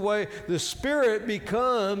this is the way the Spirit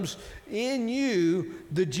becomes in you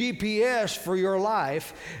the GPS for your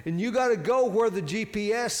life. And you got to go where the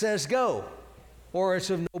GPS says go, or it's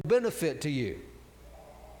of no benefit to you.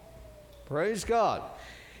 Praise God.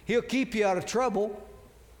 He'll keep you out of trouble,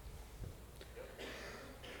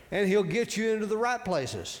 and He'll get you into the right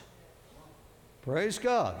places. Praise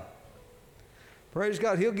God. Praise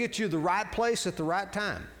God. He'll get you the right place at the right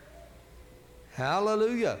time.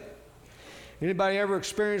 Hallelujah. Anybody ever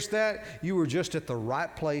experienced that? You were just at the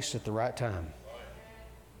right place at the right time.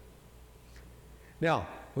 Now,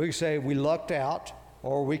 we can say we lucked out,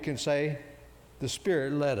 or we can say the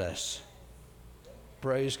Spirit led us.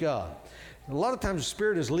 Praise God. A lot of times the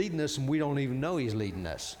Spirit is leading us and we don't even know He's leading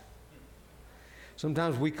us.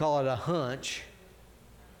 Sometimes we call it a hunch,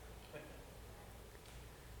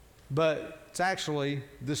 but it's actually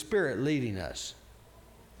the Spirit leading us.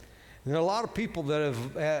 There are a lot of people that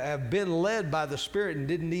have been led by the Spirit and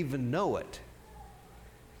didn't even know it.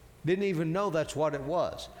 Didn't even know that's what it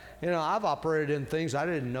was. You know, I've operated in things I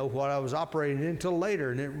didn't know what I was operating in until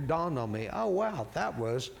later, and it dawned on me, oh wow, that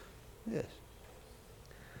was this.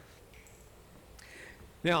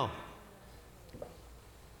 Now,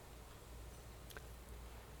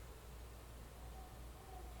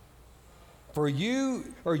 for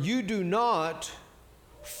you, or you do not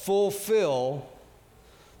fulfill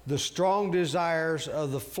the strong desires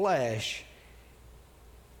of the flesh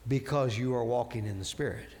because you are walking in the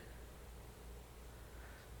Spirit.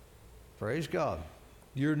 Praise God.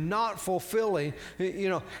 You're not fulfilling,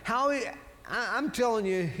 I'm telling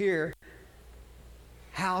you here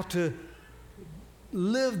how to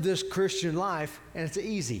live this Christian life, and it's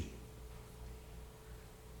easy.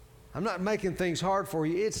 I'm not making things hard for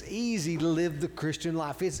you. It's easy to live the Christian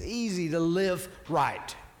life. It's easy to live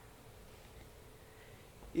right.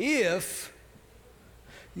 If,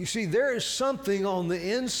 you see, there is something on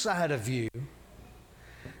the inside of you.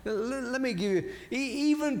 Let me give you,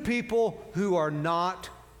 even people who are not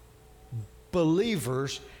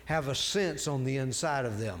believers have a sense on the inside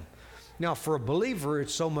of them. Now, for a believer,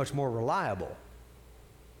 it's so much more reliable.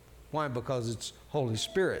 Why? Because it's Holy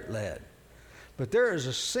Spirit led. But there is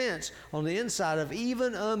a sense on the inside of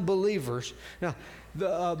even unbelievers now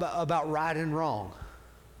about right and wrong.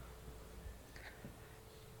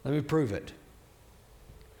 Let me prove it.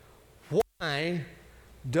 Why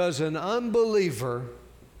does an unbeliever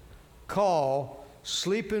call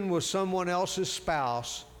sleeping with someone else's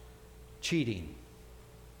spouse cheating?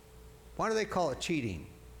 Why do they call it cheating?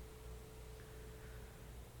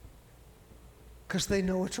 Because they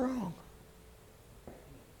know it's wrong.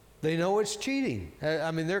 They know it's cheating.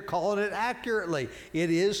 I mean, they're calling it accurately.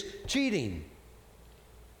 It is cheating.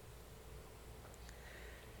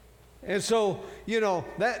 And so,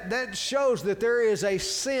 that shows that there is a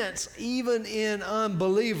sense, even in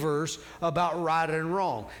unbelievers, about right and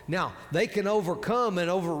wrong. Now, they can overcome and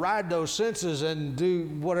override those senses and do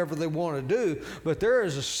whatever they want to do, but there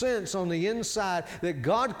is a sense on the inside that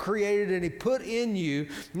God created and He put in you.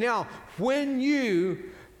 Now, when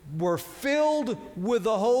you were filled with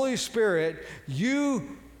the Holy Spirit,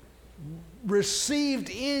 you received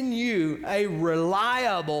in you a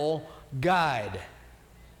reliable guide.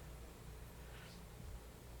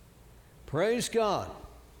 Praise God.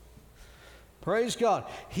 Praise God.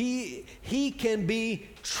 He can be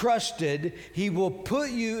trusted. He will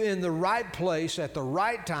put you in the right place at the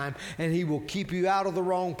right time, and He will keep you out of the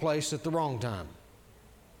wrong place at the wrong time.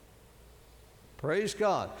 Praise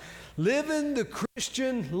God. Living the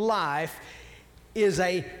Christian life is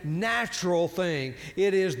a natural thing.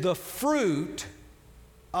 It is the fruit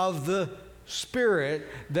of the Spirit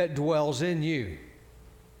that dwells in you.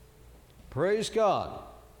 Praise God.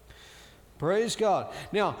 Praise God.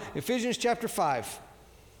 Now, Ephesians chapter 5.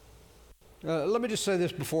 Let me just say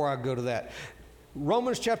this before I go to that.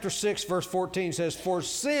 Romans chapter 6, verse 14 says, "For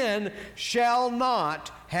sin shall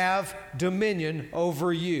not have dominion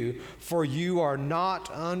over you, for you are not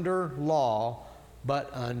under law, but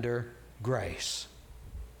under grace."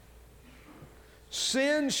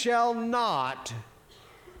 Sin shall not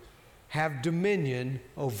have dominion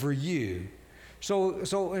over you.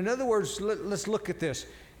 So in other words, let's look at this.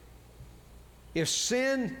 If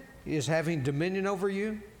sin is having dominion over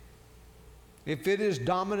you, if it is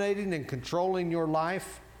dominating and controlling your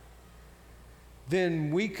life,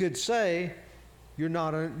 then we could say you're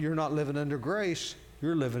not living under grace,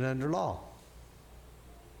 you're living under law.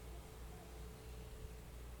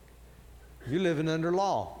 You're living under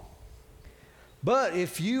law. But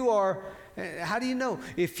if you are, how do you know?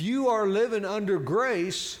 If you are living under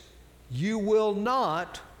grace, you will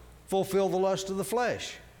not fulfill the lust of the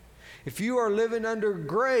flesh. If you are living under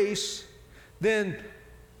grace, then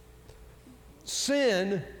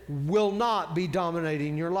sin will not be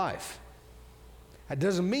dominating your life. That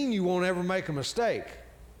doesn't mean you won't ever make a mistake.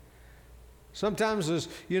 Sometimes, as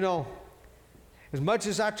much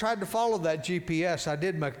as I tried to follow that GPS, I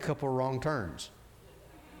did make a couple of wrong turns.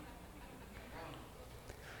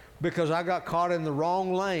 Because I got caught in the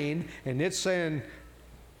wrong lane, and it's saying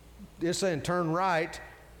turn right.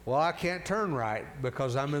 Well, I can't turn right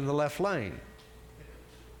because I'm in the left lane.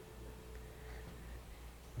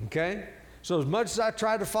 Okay? So as much as I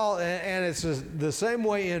try to follow, and it's the same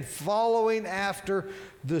way in following after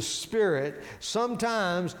the Spirit,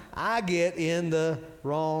 sometimes I get in the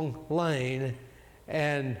wrong lane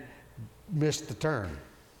and miss the turn.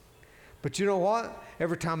 But you know what?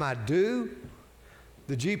 Every time I do,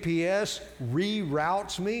 the GPS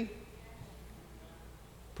reroutes me.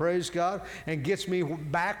 Praise God, and gets me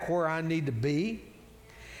back where I need to be.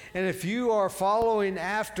 And if you are following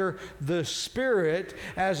after the Spirit,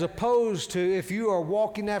 as opposed to, if you are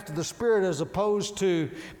walking after the Spirit as opposed to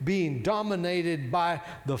being dominated by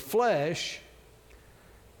the flesh,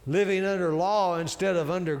 living under law instead of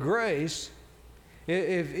under grace,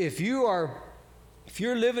 if you are If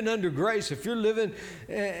you're living under grace, if you're living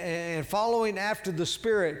and following after the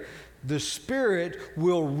Spirit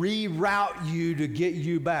will reroute you to get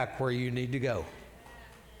you back where you need to go.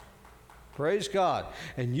 Praise God.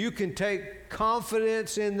 And you can take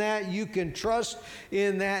confidence in that. You can trust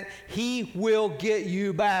in that. He will get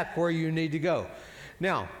you back where you need to go.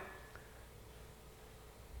 Now,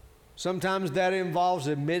 sometimes that involves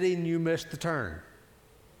admitting you missed the turn.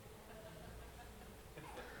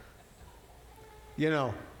 You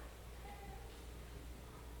know,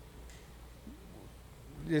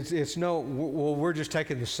 it's no, well, we're just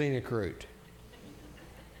taking the scenic route.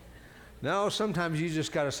 No, sometimes you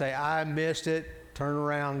just got to say, I missed it, turn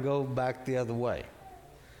around, go back the other way.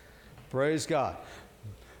 Praise God.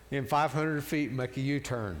 In 500 feet, make a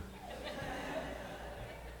U-turn.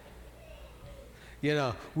 You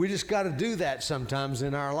know, we just got to do that sometimes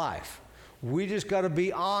in our life. We just got to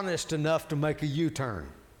be honest enough to make a U-turn.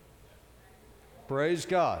 Praise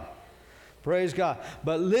God. Praise God.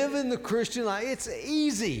 But living the Christian life, it's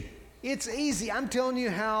easy. It's easy. I'm telling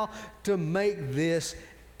you how to make this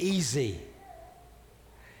easy.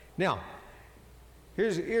 Now,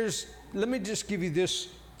 let me just give you this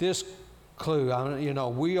clue. You know,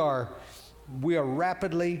 we are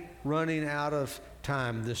rapidly running out of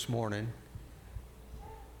time this morning.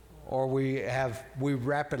 Or we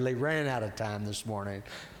rapidly ran out of time this morning.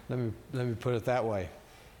 Let me put it that way.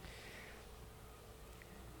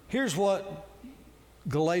 Here's what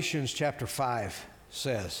Galatians chapter 5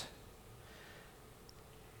 says.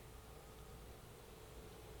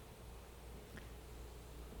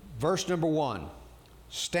 Verse number 1.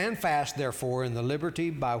 Stand fast, therefore, in the liberty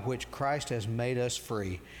by which Christ has made us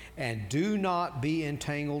free, and do not be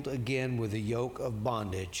entangled again with the yoke of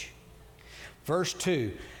bondage. Verse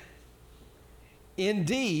 2.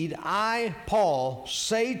 Indeed, I, Paul,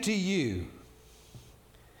 say to you,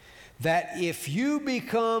 that if you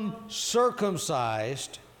become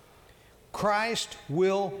circumcised, Christ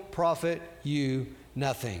will profit you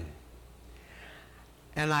nothing.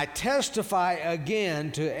 And I testify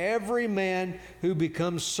again to every man who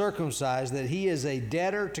becomes circumcised that he is a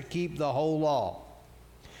debtor to keep the whole law.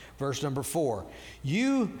 Verse number 4.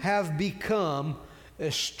 You have become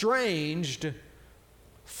estranged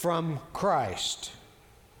from Christ.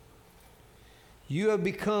 You have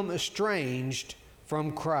become estranged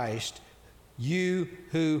from Christ, you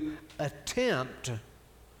who attempt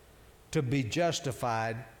to be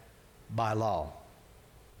justified by law.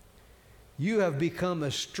 You have become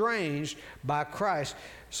estranged by Christ.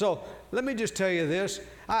 So let me just tell you this.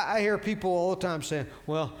 I hear people all the time saying,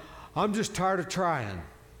 well, I'm just tired of trying.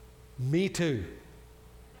 Me too.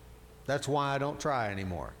 That's why I don't try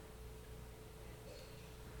anymore.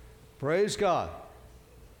 Praise God.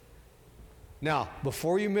 Now,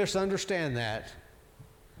 before you misunderstand that,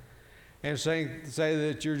 and say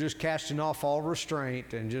that you're just casting off all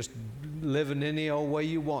restraint and just living any old way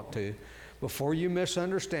you want to, before you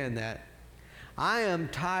misunderstand that, I am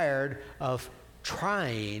tired of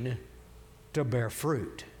trying to bear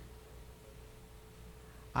fruit.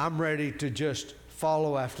 I'm ready to just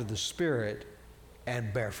follow after the Spirit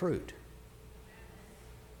and bear fruit.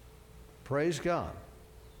 Praise God.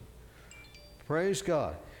 Praise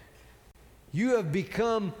God. You have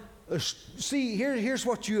become, see, here's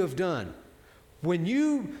what you have done.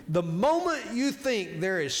 The moment you think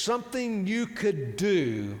there is something you could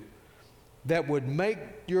do that would make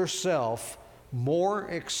yourself more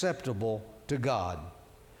acceptable to God,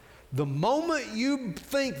 the moment you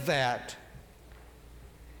think that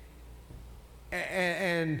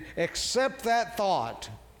and accept that thought,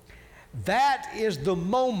 that is the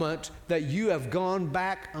moment that you have gone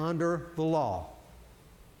back under the law.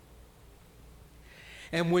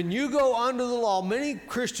 And when you go under the law, many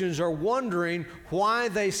Christians are wondering why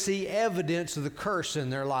they see evidence of the curse in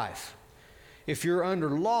their life. If you're under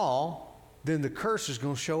law, then the curse is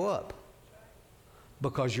going to show up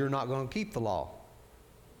because you're not going to keep the law.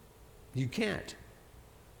 You can't.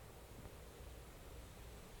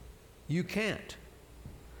 You can't.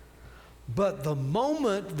 But the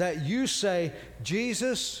moment that you say,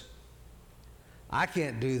 Jesus, I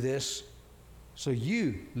can't do this, so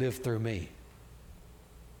you live through me.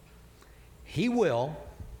 He will.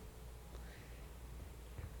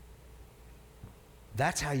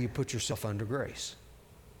 That's how you put yourself under grace.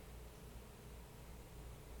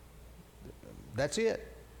 That's it.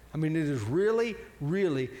 I mean, it is really,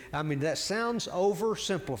 that sounds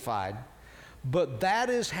oversimplified, but that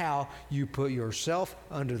is how you put yourself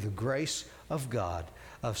under the grace of God.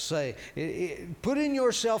 Putting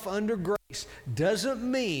yourself under grace doesn't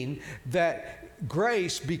mean that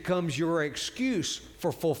grace becomes your excuse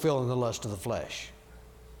for fulfilling the lust of the flesh.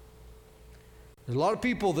 There's a lot of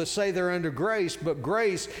people that say they're under grace, but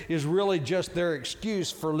grace is really just their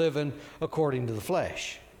excuse for living according to the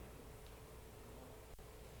flesh.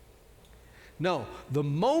 No, the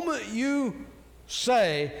moment you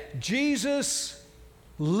say, Jesus,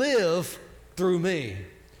 live through me,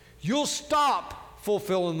 you'll stop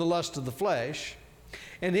fulfilling the lust of the flesh.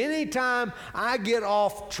 And anytime I get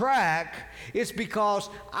off track, it's because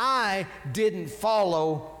I didn't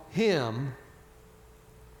follow Him.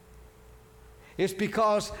 It's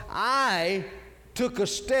because I took a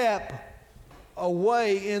step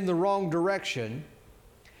away in the wrong direction.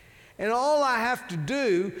 And all I have to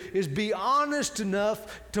do is be honest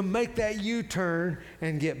enough to make that U-turn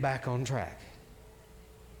and get back on track.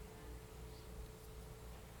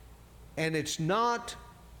 And it's not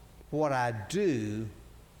what I do,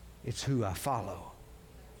 it's who I follow.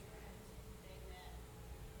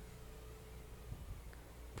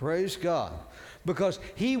 Praise God. Because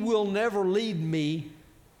He will never lead me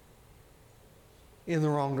in the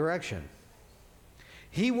wrong direction.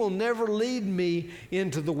 He will never lead me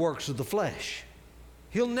into the works of the flesh.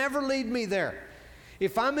 He'll never lead me there.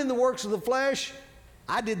 If I'm in the works of the flesh,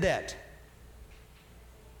 I did that.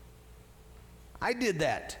 I did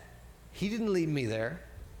that. He didn't lead me there.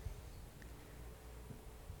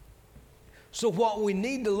 So what we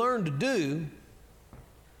need to learn to do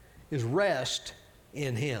is rest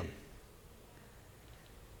in Him.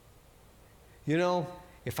 You know,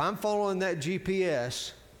 if I'm following that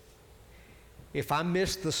GPS, if I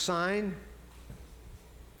miss the sign,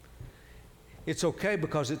 it's okay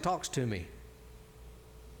because it talks to me.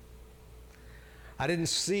 I didn't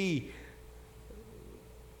see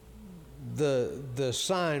the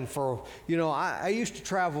sign for, you know, I used to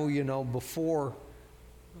travel, you know, before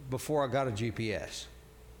I got a GPS.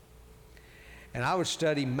 And I would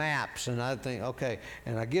study maps, and I'd think, okay,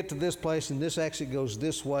 and I get to this place, and this exit goes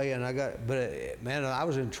this way, and man, I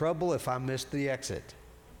was in trouble if I missed the exit.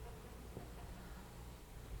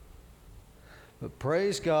 But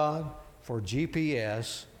praise God for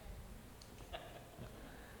GPS.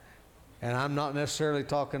 And I'm not necessarily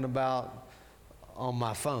talking about on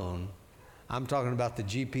my phone. I'm talking about the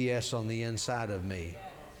GPS on the inside of me.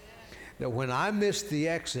 That when I miss the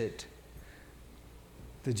exit,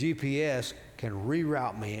 the GPS can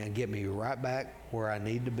reroute me and get me right back where I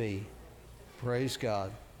need to be. Praise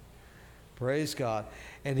God. Praise God.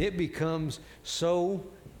 And it becomes so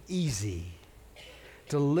easy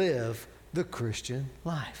to live the Christian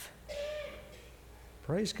life.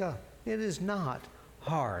 Praise God. It is not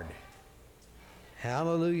hard.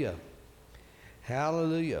 Hallelujah.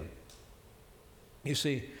 Hallelujah. You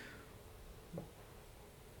see,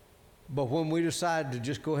 but when we decide to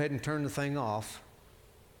just go ahead and turn the thing off,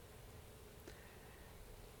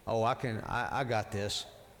 oh, I got this.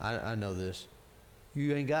 I know this.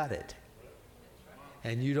 You ain't got it.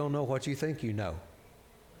 And you don't know what you think you know.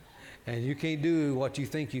 And you can't do what you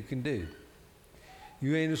think you can do.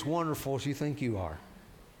 You ain't as wonderful as you think you are.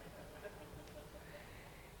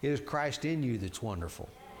 It is Christ in you that's wonderful.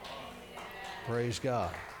 Praise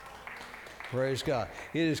God. Praise God.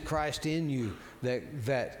 It is Christ in you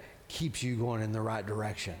that keeps you going in the right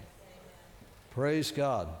direction. Praise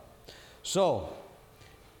God. So,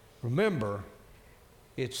 remember,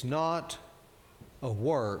 it's not a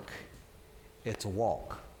work, it's a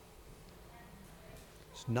walk.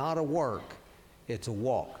 It's not a work, it's a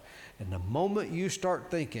walk. And the moment you start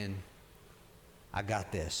thinking, I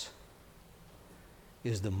got this,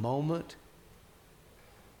 is the moment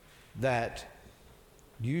that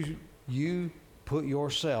you put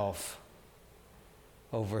yourself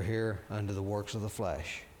over here under the works of the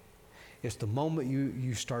flesh. It's the moment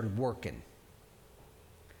you started working.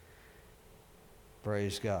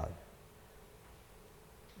 Praise God.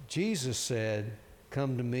 Jesus said,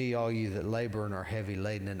 come to me, all you that labor and are heavy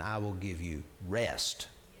laden, and I will give you rest.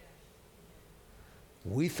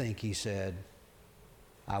 We think He said,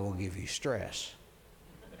 I will give you stress.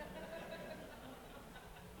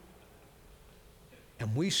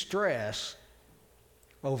 And we stress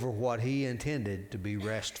over what He intended to be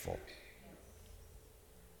restful.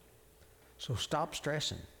 So stop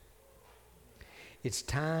stressing. It's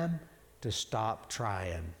time to stop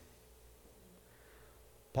trying.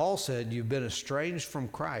 Paul said, you've been estranged from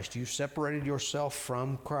Christ. You've separated yourself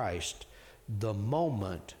from Christ the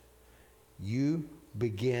moment you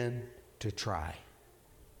begin to try.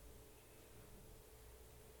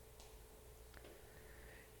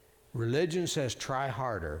 Religion says, try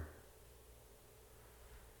harder.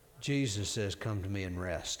 Jesus says, come to me and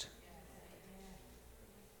rest.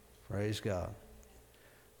 Praise God.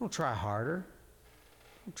 Don't try harder.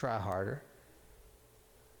 Don't try harder.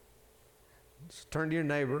 Just turn to your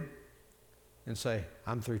neighbor and say,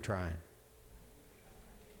 I'm through trying.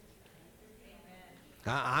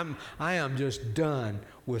 I am just done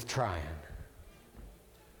with trying.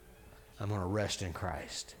 I'm going to rest in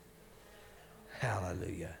Christ.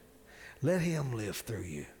 Hallelujah. Let Him live through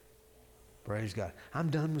you. Praise God. I'm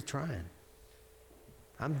done with trying.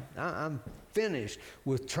 I'm finished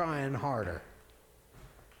with trying harder.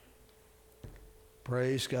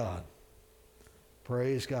 Praise God.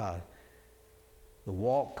 Praise God. The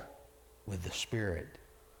walk with the Spirit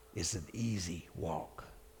is an easy walk.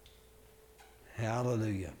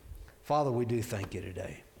 Hallelujah. Father, we do thank you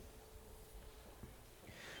today.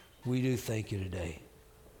 We do thank you today.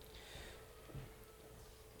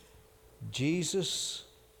 Jesus,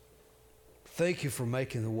 thank you for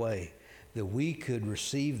making the way that we could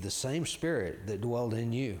receive the same Spirit that dwelled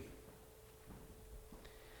in you,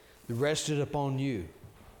 that rested upon you.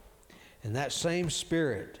 And that same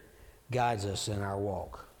Spirit guides us in our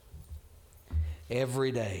walk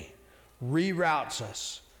every day, reroutes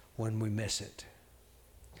us when we miss it,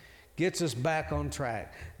 gets us back on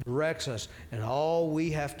track, directs us, and all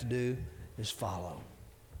we have to do is follow.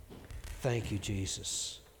 Thank you,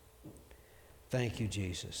 Jesus. Thank you,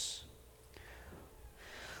 Jesus.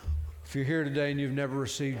 If you're here today and you've never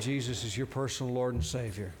received Jesus as your personal Lord and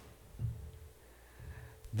Savior,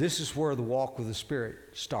 this is where the walk with the Spirit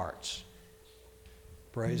starts.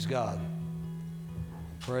 Praise God.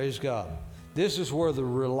 Praise God. This is where the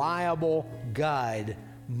reliable guide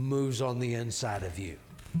moves on the inside of you.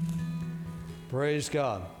 Praise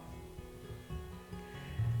God.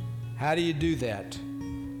 How do you do that?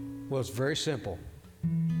 Well, it's very simple.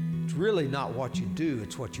 It's really not what you do,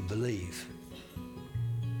 it's what you believe.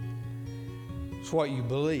 It's what you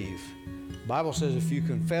believe. The Bible says if you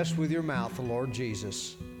confess with your mouth the Lord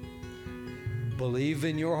Jesus, believe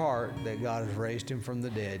in your heart that God has raised Him from the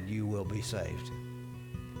dead, you will be saved.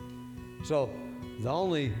 So the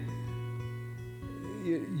only,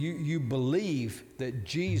 you believe that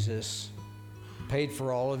Jesus paid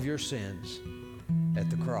for all of your sins at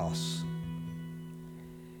the cross,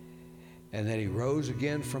 and that He rose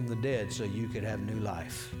again from the dead so you could have new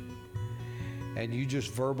life. And you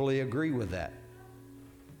just verbally agree with that.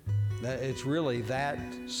 It's really that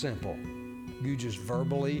simple. You just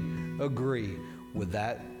verbally agree with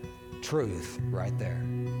that truth right there.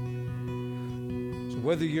 So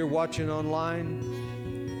whether you're watching online,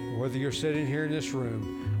 or whether you're sitting here in this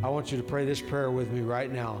room, I want you to pray this prayer with me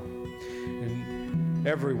right now. And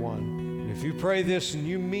everyone, if you pray this and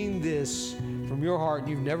you mean this from your heart, and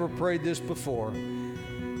you've never prayed this before,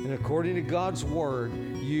 and according to God's Word,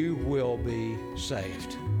 you will be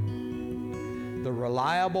saved. The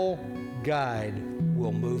reliable guide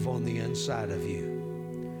will move on the inside of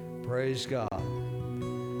you. Praise God.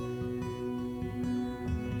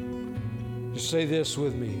 Just say this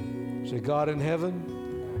with me. Say, God in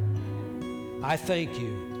heaven, I thank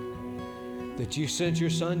you that you sent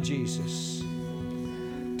your Son Jesus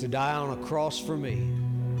to die on a cross for me,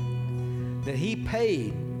 that He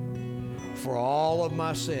paid for all of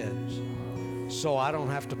my sins so I don't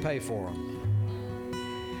have to pay for them.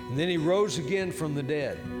 And then He rose again from the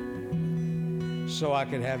dead so I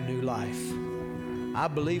could have new life. I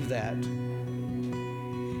believe that.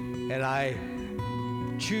 And I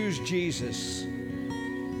choose Jesus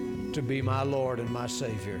to be my Lord and my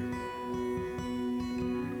Savior.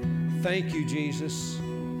 Thank you, Jesus,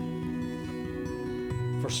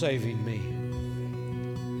 for saving me.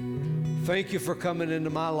 Thank you for coming into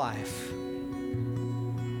my life.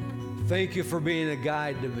 Thank you for being a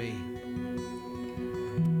guide to me.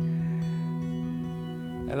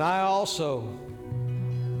 And I also,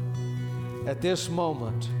 at this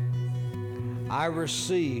moment, I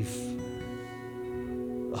receive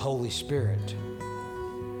the Holy Spirit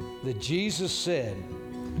that Jesus said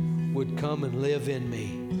would come and live in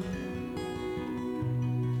me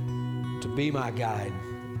to be my guide,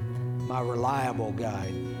 my reliable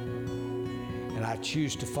guide, and I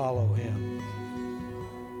choose to follow Him.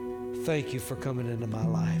 Thank you for coming into my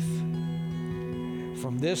life.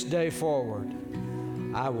 From this day forward,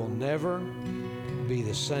 I will never be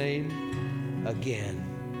the same again.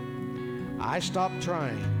 I stop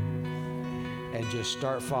trying and just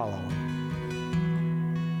start following.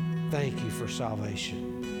 Thank you for salvation.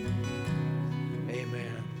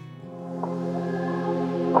 Amen.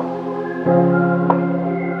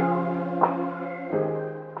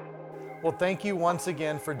 Well, thank you once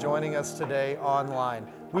again for joining us today online.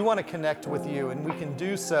 We want to connect with you, and we can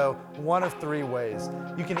do so one of three ways.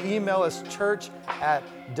 You can email us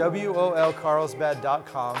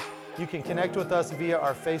church@wolcarlsbad.com. You can connect with us via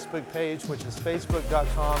our Facebook page, which is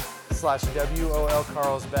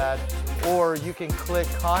facebook.com/WOLCarlsbad. or you can click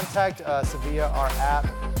Contact Us via our app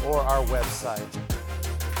or our website.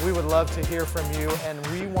 We would love to hear from you, and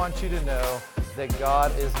we want you to know that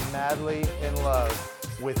God is madly in love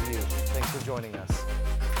with you. Thanks for joining us.